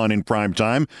Jennings on in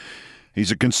primetime.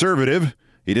 He's a conservative.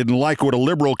 He didn't like what a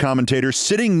liberal commentator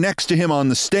sitting next to him on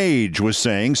the stage was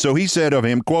saying, so he said of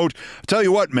him, quote, "I tell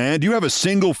you what, man, do you have a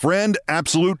single friend,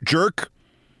 absolute jerk?"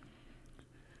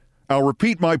 I'll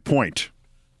repeat my point.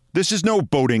 This is no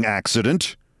boating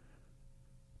accident.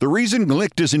 The reason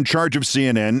Licht is in charge of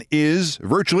CNN is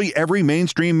virtually every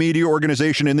mainstream media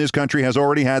organization in this country has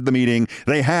already had the meeting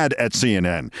they had at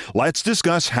CNN. Let's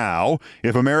discuss how,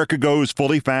 if America goes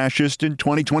fully fascist in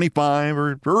 2025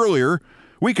 or earlier,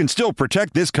 we can still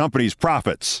protect this company's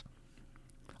profits.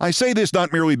 I say this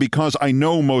not merely because I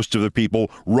know most of the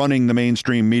people running the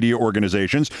mainstream media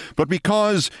organizations, but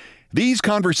because these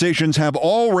conversations have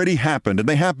already happened, and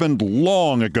they happened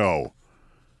long ago.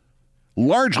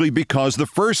 Largely because the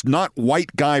first not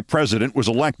white guy president was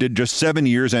elected just 7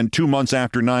 years and 2 months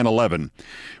after 9/11.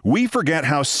 We forget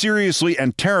how seriously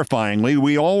and terrifyingly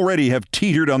we already have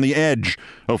teetered on the edge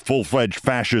of full-fledged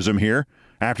fascism here,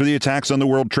 after the attacks on the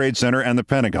World Trade Center and the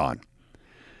Pentagon.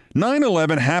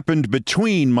 9/11 happened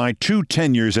between my two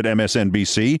tenures at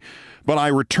MSNBC, but I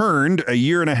returned a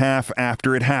year and a half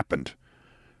after it happened.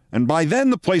 And by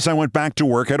then, the place I went back to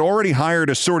work had already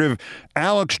hired a sort of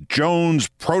Alex Jones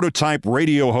prototype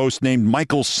radio host named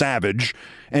Michael Savage,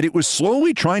 and it was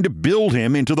slowly trying to build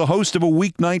him into the host of a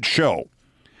weeknight show.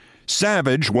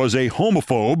 Savage was a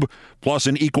homophobe, plus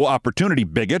an equal opportunity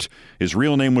bigot. His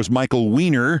real name was Michael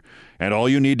Weiner, and all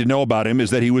you need to know about him is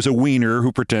that he was a wiener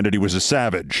who pretended he was a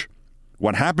savage.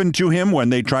 What happened to him when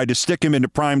they tried to stick him into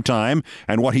prime time,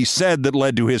 and what he said that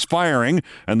led to his firing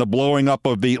and the blowing up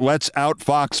of the Let's Out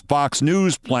Fox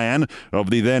News plan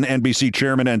of the then NBC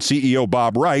chairman and CEO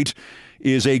Bob Wright,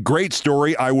 is a great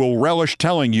story I will relish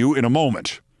telling you in a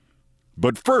moment.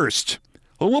 But first,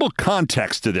 a little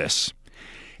context to this.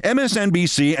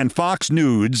 MSNBC and Fox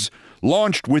News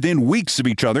launched within weeks of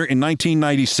each other in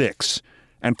 1996,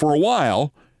 and for a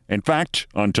while, in fact,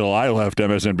 until I left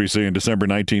MSNBC in December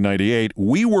 1998,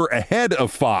 we were ahead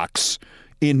of Fox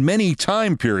in many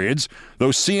time periods, though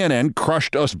CNN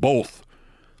crushed us both.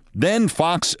 Then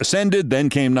Fox ascended, then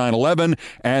came 9/11,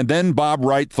 and then Bob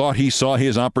Wright thought he saw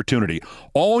his opportunity.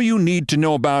 All you need to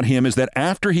know about him is that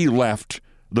after he left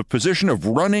the position of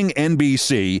running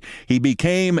NBC, he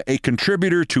became a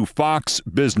contributor to Fox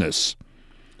Business.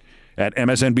 At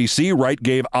MSNBC, Wright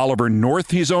gave Oliver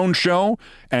North his own show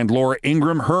and Laura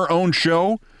Ingraham her own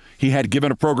show. He had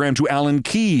given a program to Alan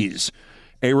Keyes,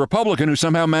 a Republican who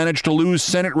somehow managed to lose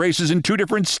Senate races in 2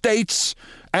 different states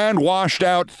and washed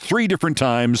out 3 different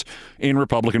times in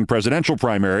Republican presidential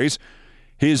primaries.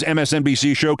 His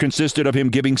MSNBC show consisted of him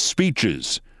giving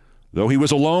speeches. Though he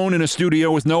was alone in a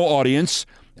studio with no audience,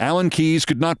 Alan Keyes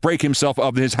could not break himself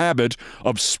of his habit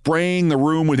of spraying the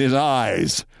room with his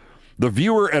eyes. The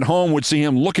viewer at home would see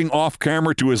him looking off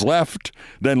camera to his left,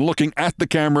 then looking at the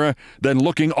camera, then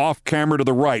looking off camera to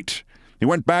the right. He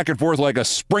went back and forth like a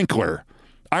sprinkler.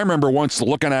 I remember once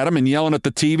looking at him and yelling at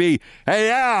the TV,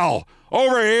 "Hey, Al,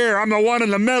 over here, I'm the one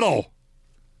in the middle."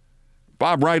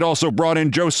 Bob Wright also brought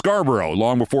in Joe Scarborough,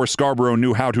 long before Scarborough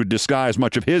knew how to disguise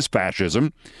much of his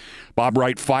fascism. Bob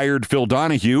Wright fired Phil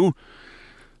Donahue,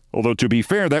 although to be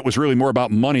fair, that was really more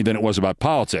about money than it was about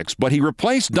politics. But he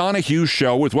replaced Donahue's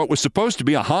show with what was supposed to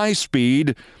be a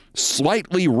high-speed,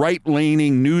 slightly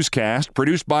right-leaning newscast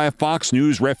produced by a Fox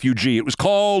News refugee. It was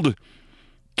called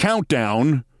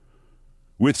Countdown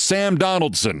with Sam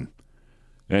Donaldson.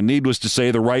 And needless to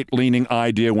say, the right-leaning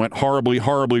idea went horribly,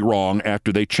 horribly wrong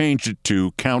after they changed it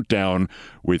to Countdown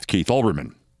with Keith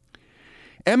Olbermann.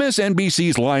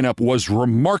 MSNBC's lineup was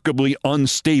remarkably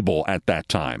unstable at that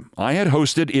time. I had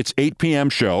hosted its 8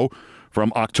 p.m. show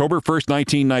from October 1st,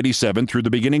 1997 through the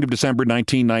beginning of December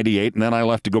 1998, and then I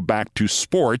left to go back to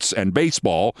sports and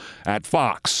baseball at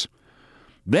Fox.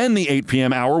 Then the 8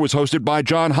 p.m. hour was hosted by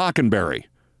John Hockenberry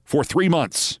for 3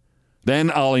 months.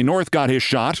 Then Ollie North got his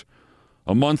shot.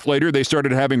 A month later, they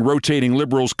started having rotating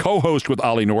liberals co-host with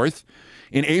Ollie North.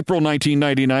 In April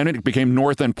 1999, it became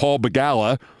North and Paul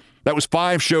Begala. That was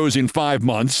 5 shows in 5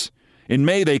 months. In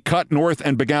May, they cut North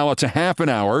and Begala to half an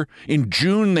hour. In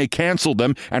June, they canceled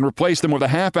them and replaced them with a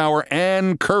half-hour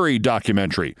Ann Curry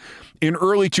documentary. In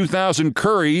early 2000,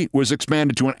 Curry was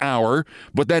expanded to an hour,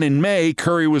 but then in May,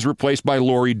 Curry was replaced by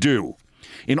Lori Dew.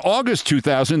 In August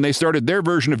 2000, they started their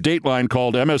version of Dateline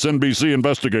called MSNBC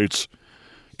Investigates.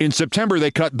 In September,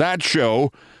 they cut that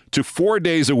show to 4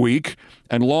 days a week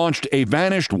and launched a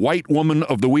Vanished White Woman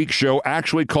of the Week show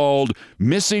actually called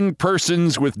Missing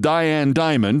Persons with Diane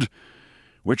Diamond,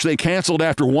 which they canceled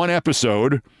after 1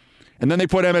 episode. And then they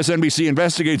put MSNBC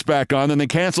Investigates back on. Then they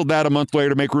canceled that a month later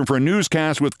to make room for a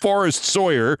newscast with Forrest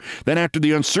Sawyer. Then after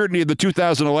the uncertainty of the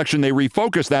 2000 election, they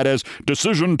refocused that as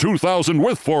Decision 2000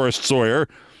 with Forrest Sawyer.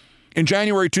 In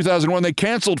January 2001, they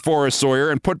canceled Forrest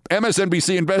Sawyer and put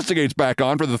MSNBC Investigates back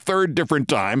on for the 3rd different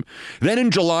time. Then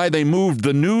in July, they moved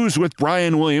The News with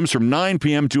Brian Williams from 9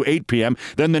 p.m. to 8 p.m.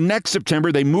 Then the next September,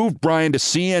 they moved Brian to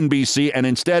CNBC and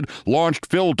instead launched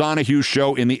Phil Donahue's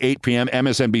show in the 8 p.m.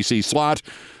 MSNBC slot.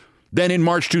 Then in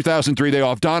March 2003, they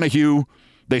off Donahue.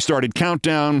 They started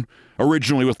Countdown,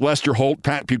 originally with Lester Holt,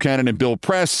 Pat Buchanan, and Bill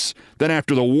Press. Then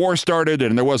after the war started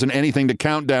and there wasn't anything to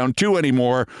count down to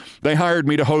anymore, they hired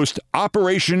me to host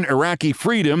Operation Iraqi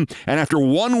Freedom. And after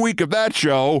 1 week of that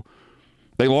show,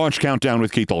 they launched Countdown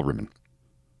with Keith Olbermann.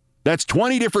 That's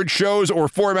 20 different shows or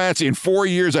formats in 4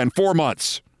 years and 4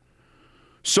 months.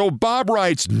 So Bob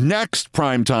Wright's next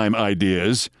primetime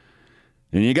ideas,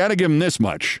 and you got to give him this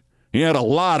much, he had a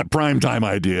lot of primetime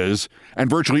ideas, and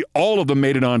virtually all of them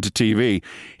made it onto TV.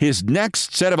 His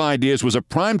next set of ideas was a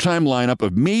primetime lineup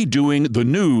of me doing the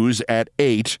news at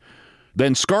 8,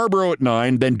 then Scarborough at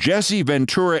 9, then Jesse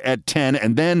Ventura at 10,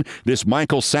 and then this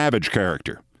Michael Savage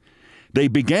character. They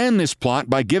began this plot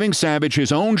by giving Savage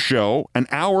his own show, an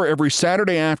hour every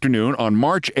Saturday afternoon on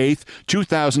March 8th,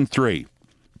 2003.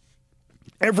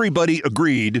 Everybody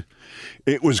agreed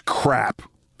it was crap.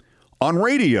 On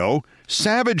radio,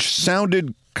 Savage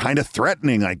sounded kind of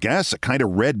threatening, I guess, a kind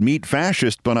of red meat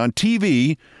fascist, but on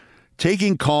TV,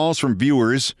 taking calls from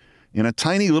viewers in a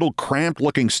tiny little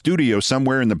cramped-looking studio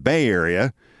somewhere in the Bay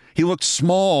Area. He looked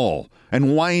small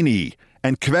and whiny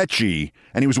and kvetchy,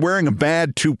 and he was wearing a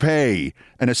bad toupee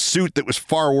and a suit that was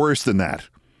far worse than that.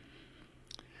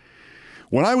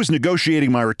 When I was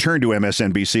negotiating my return to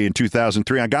MSNBC in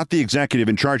 2003, I got the executive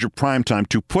in charge of primetime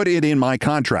to put it in my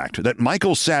contract that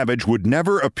Michael Savage would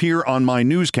never appear on my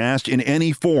newscast in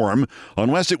any form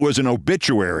unless it was an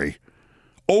obituary.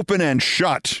 Open and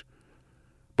shut.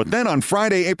 But then on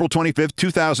Friday, April 25th,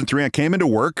 2003, I came into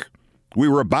work. We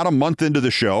were about a month into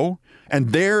the show,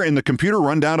 and there in the computer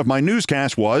rundown of my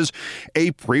newscast was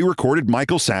a pre-recorded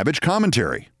Michael Savage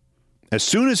commentary. As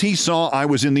soon as he saw I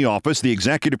was in the office, the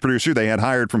executive producer they had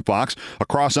hired from Fox, a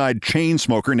cross-eyed chain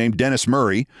smoker named Dennis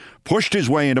Murray, pushed his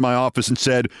way into my office and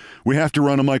said, "We have to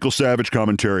run a Michael Savage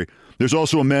commentary. There's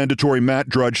also a mandatory Matt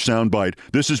Drudge soundbite.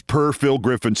 This is per Phil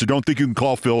Griffin, so don't think you can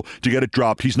call Phil to get it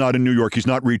dropped. He's not in New York. He's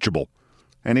not reachable."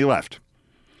 And he left.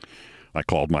 I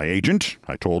called my agent.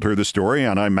 I told her the story,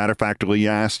 and I matter-of-factly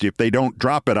asked, if they don't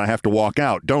drop it, I have to walk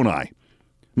out, don't I?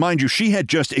 Mind you, she had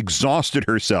just exhausted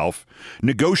herself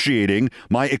negotiating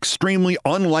my extremely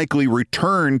unlikely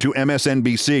return to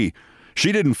MSNBC.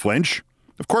 She didn't flinch.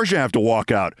 Of course you have to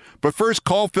walk out. But first,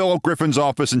 call Phil Griffin's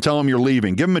office and tell him you're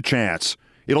leaving. Give him a chance.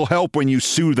 It'll help when you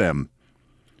sue them.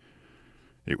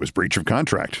 It was breach of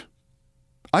contract.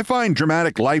 I find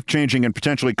dramatic, life-changing, and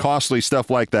potentially costly stuff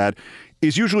like that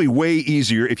is usually way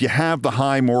easier if you have the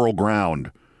high moral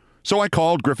ground. So I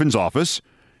called Griffin's office.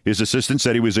 His assistant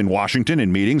said he was in Washington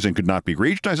in meetings and could not be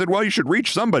reached. I said, well, you should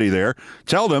reach somebody there.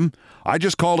 Tell them I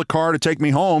just called a car to take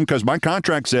me home because my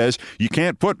contract says you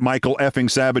can't put Michael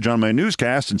effing Savage on my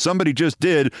newscast, and somebody just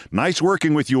did. Nice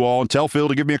working with you all, and tell Phil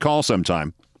to give me a call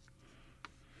sometime.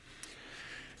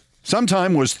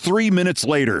 Sometime was 3 minutes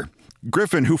later.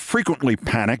 Griffin, who frequently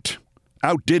panicked,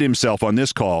 outdid himself on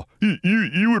this call.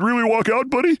 You would really walk out,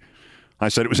 buddy? I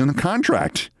said it was in the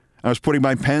contract. I was putting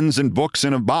my pens and books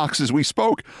in a box as we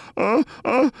spoke. I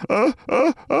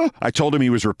told him he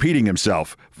was repeating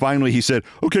himself. Finally, he said,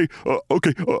 okay,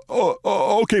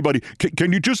 buddy.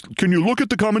 Can you look at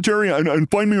the commentary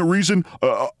and find me a reason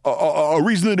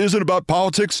that isn't about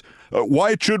politics?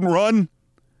 Why it shouldn't run?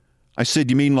 I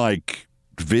said, you mean like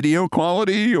video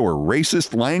quality or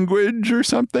racist language or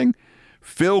something?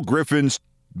 Phil Griffin's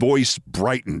voice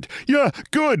brightened. Yeah,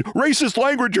 good. Racist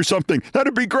language or something.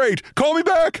 That'd be great. Call me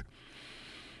back.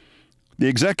 The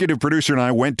executive producer and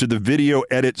I went to the video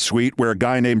edit suite where a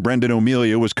guy named Brendan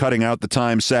O'Melia was cutting out the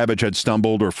times Savage had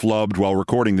stumbled or flubbed while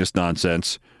recording this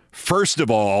nonsense. First of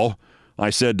all, I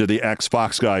said to the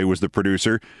ex-Fox guy who was the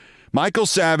producer, Michael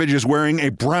Savage is wearing a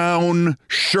brown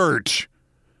shirt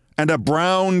and a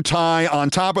brown tie on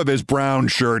top of his brown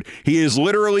shirt. He is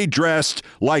literally dressed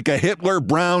like a Hitler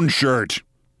brown shirt.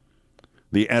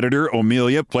 The editor,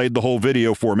 O'Melia, played the whole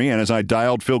video for me, and as I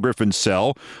dialed Phil Griffin's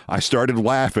cell, I started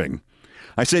laughing.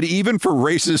 I said, even for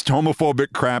racist,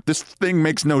 homophobic crap, this thing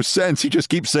makes no sense. He just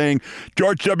keeps saying,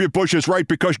 George W. Bush is right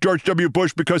because George W.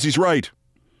 Bush because he's right.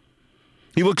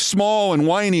 He looks small and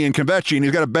whiny and kvetchy, and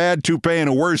he's got a bad toupee and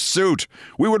a worse suit.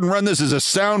 We wouldn't run this as a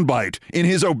soundbite in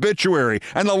his obituary,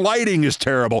 and the lighting is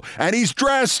terrible, and he's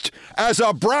dressed as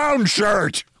a brown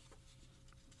shirt.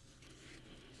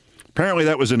 Apparently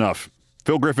that was enough.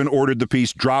 Phil Griffin ordered the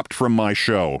piece dropped from my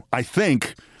show. I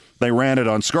think they ran it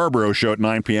on Scarborough show at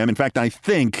 9 p.m. In fact, I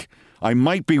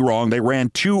might be wrong. They ran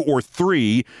 2 or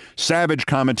 3 Savage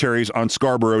commentaries on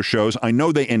Scarborough shows. I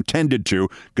know they intended to.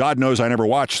 God knows I never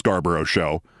watched Scarborough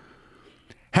show.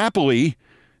 Happily,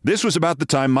 this was about the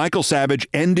time Michael Savage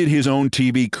ended his own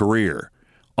TV career.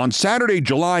 On Saturday,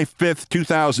 July 5th,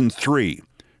 2003,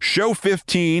 show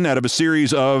 15 out of a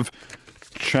series of,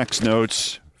 checks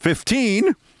notes,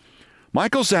 15,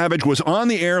 Michael Savage was on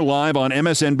the air live on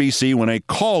MSNBC when a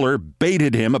caller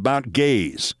baited him about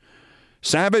gays.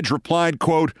 Savage replied,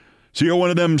 quote, so you're one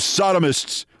of them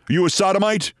sodomists. Are you a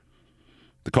sodomite?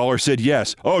 The caller said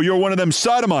yes. Oh, you're one of them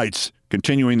sodomites.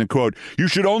 Continuing the quote, you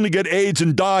should only get AIDS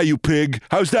and die, you pig.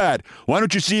 How's that? Why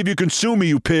don't you see if you can sue me,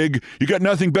 you pig? You got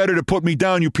nothing better to put me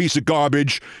down, you piece of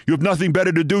garbage. You have nothing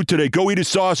better to do today. Go eat a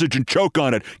sausage and choke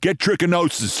on it. Get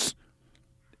trichinosis.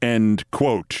 End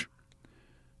quote.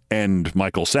 And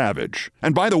Michael Savage.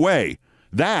 And by the way,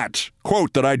 that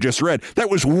quote that I just read, that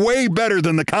was way better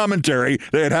than the commentary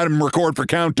they had him record for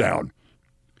Countdown.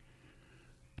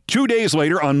 2 days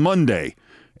later, on Monday,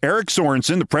 Eric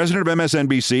Sorensen, the president of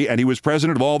MSNBC, and he was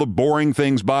president of all the boring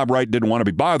things Bob Wright didn't want to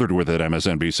be bothered with at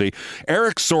MSNBC,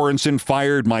 Eric Sorensen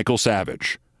fired Michael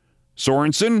Savage.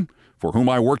 Sorensen for whom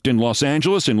I worked in Los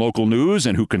Angeles in local news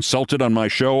and who consulted on my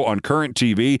show on Current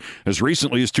TV as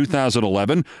recently as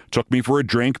 2011, took me for a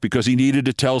drink because he needed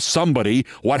to tell somebody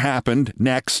what happened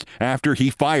next after he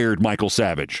fired Michael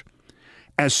Savage.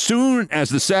 As soon as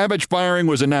the Savage firing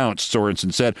was announced,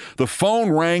 Sorensen said, the phone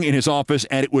rang in his office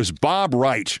and it was Bob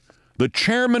Wright, the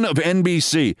chairman of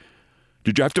NBC.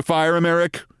 Did you have to fire him,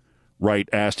 Eric? Wright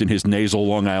asked in his nasal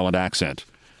Long Island accent.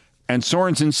 And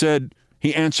Sorensen said,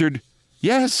 he answered,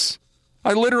 yes,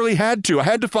 I literally had to. I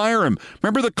had to fire him.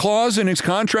 Remember the clause in his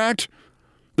contract?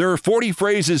 There are 40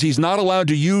 phrases he's not allowed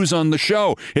to use on the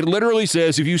show. It literally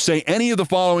says if you say any of the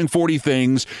following 40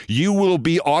 things, you will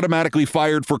be automatically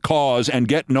fired for cause and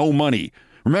get no money.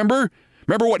 Remember?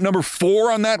 Remember what number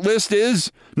 4 on that list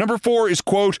is? Number 4 is,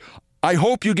 quote, I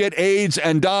hope you get AIDS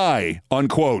and die,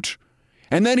 unquote.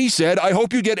 And then he said, I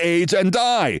hope you get AIDS and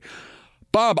die.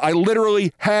 Bob, I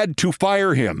literally had to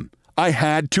fire him. I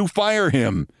had to fire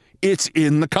him. It's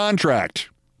in the contract.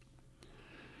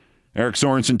 Eric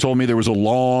Sorensen told me there was a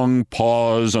long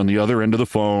pause on the other end of the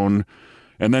phone,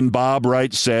 and then Bob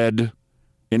Wright said,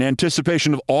 in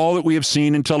anticipation of all that we have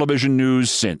seen in television news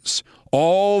since,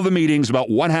 all the meetings about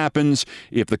what happens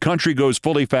if the country goes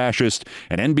fully fascist,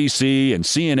 and NBC and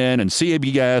CNN and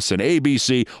CBS and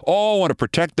ABC all want to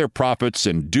protect their profits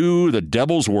and do the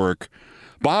devil's work,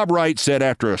 Bob Wright said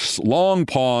after a long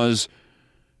pause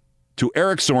to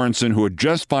Eric Sorensen, who had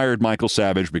just fired Michael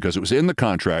Savage because it was in the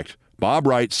contract, Bob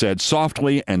Wright said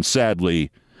softly and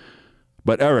sadly,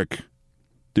 but Eric,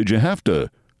 did you have to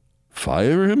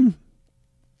fire him?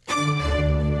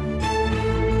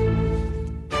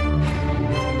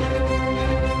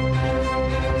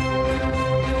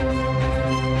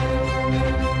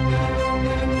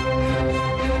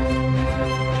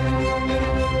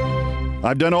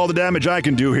 I've done all the damage I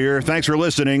can do here. Thanks for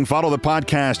listening. Follow the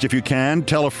podcast if you can.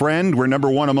 Tell a friend. We're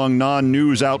number 1 among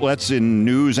non-news outlets in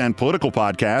news and political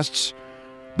podcasts.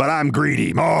 But I'm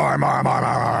greedy. More.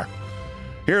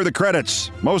 Here are the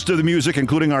credits. Most of the music,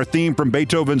 including our theme from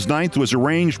Beethoven's Ninth, was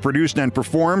arranged, produced, and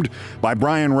performed by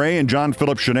Brian Ray and John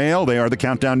Philip Chanel. They are the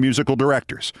Countdown musical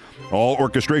directors. All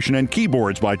orchestration and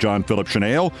keyboards by John Philip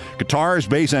Chanel. Guitars,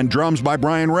 bass, and drums by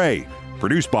Brian Ray.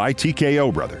 Produced by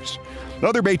TKO Brothers.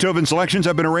 Other Beethoven selections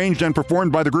have been arranged and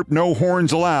performed by the group No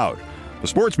Horns Allowed. The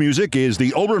sports music is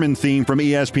the Olbermann theme from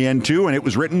ESPN2, and it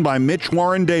was written by Mitch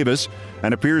Warren Davis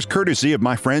and appears courtesy of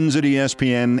my friends at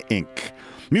ESPN Inc.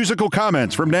 Musical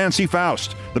comments from Nancy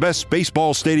Faust, the best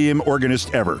baseball stadium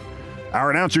organist ever.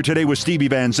 Our announcer today was Stevie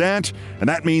Van Zandt, and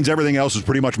that means everything else is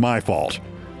pretty much my fault.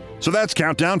 So that's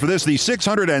Countdown for this, the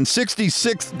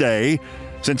 666th day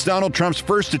since Donald Trump's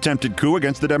first attempted coup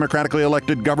against the democratically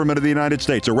elected government of the United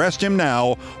States. Arrest him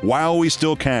now while we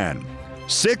still can.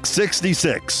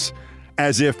 666.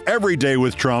 As if every day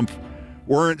with Trump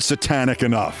weren't satanic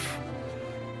enough.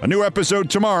 A new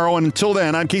episode tomorrow, and until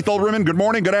then, I'm Keith Olbermann. Good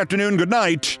morning, good afternoon, good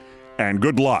night, and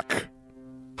good luck.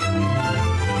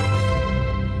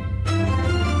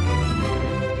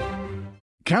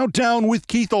 Countdown with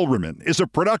Keith Olbermann is a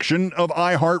production of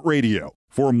iHeartRadio.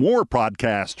 For more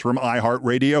podcasts from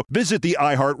iHeartRadio, visit the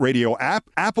iHeartRadio app,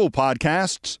 Apple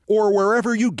Podcasts, or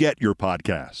wherever you get your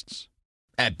podcasts.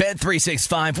 At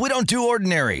Bet365, we don't do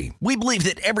ordinary. We believe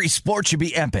that every sport should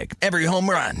be epic. Every home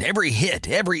run, every hit,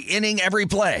 every inning, every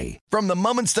play. From the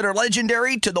moments that are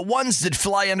legendary to the ones that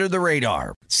fly under the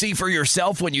radar. See for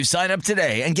yourself when you sign up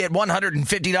today and get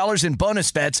 $150 in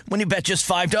bonus bets when you bet just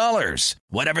 $5.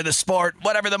 Whatever the sport,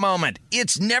 whatever the moment,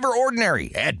 it's never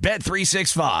ordinary at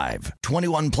Bet365.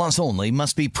 21 plus only.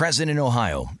 Must be present in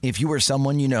Ohio. If you or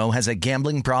someone you know has a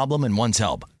gambling problem and wants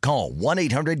help, call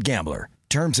 1-800-GAMBLER.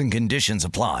 Terms and conditions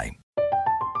apply.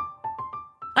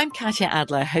 I'm Katya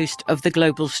Adler, host of The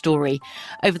Global Story.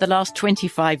 Over the last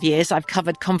 25 years, I've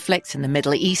covered conflicts in the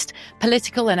Middle East,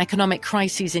 political and economic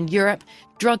crises in Europe,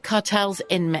 drug cartels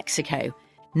in Mexico.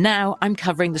 Now I'm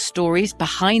covering the stories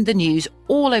behind the news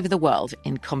all over the world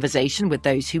in conversation with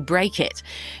those who break it.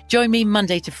 Join me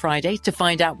Monday to Friday to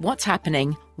find out what's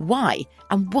happening, why,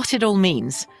 and what it all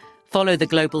means. Follow The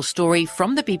Global Story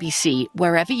from the BBC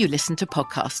wherever you listen to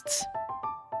podcasts.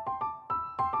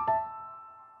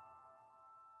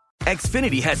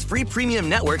 Xfinity has free premium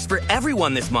networks for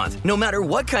everyone this month, no matter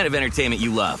what kind of entertainment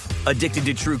you love. Addicted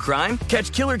to true crime?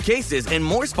 Catch killer cases and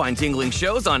more spine-tingling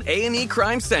shows on A&E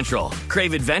Crime Central.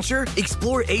 Crave adventure?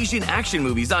 Explore Asian action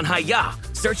movies on Hi-Ya.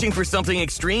 Searching for something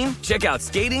extreme? Check out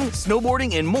skating,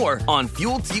 snowboarding, and more on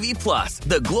Fuel TV Plus,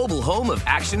 the global home of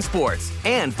action sports.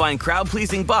 And find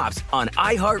crowd-pleasing bops on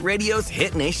iHeartRadio's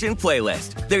Hit Nation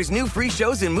playlist. There's new free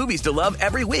shows and movies to love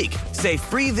every week. Say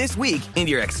free this week in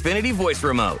your Xfinity voice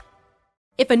remote.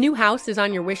 If a new house is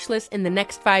on your wish list in the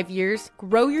next 5 years,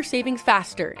 grow your savings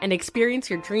faster and experience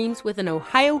your dreams with an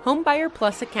Ohio Homebuyer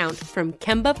Plus account from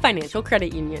Kemba Financial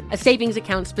Credit Union. A savings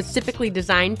account specifically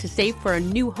designed to save for a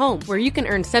new home, where you can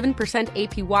earn 7%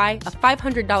 APY,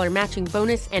 a $500 matching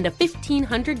bonus, and a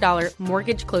 $1,500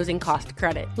 mortgage closing cost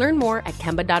credit. Learn more at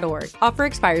Kemba.org. Offer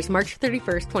expires March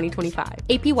 31st, 2025.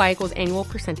 APY equals annual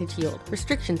percentage yield.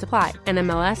 Restrictions apply.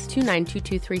 NMLS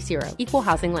 292230. Equal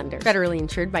housing lender. Federally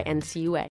insured by NCUA.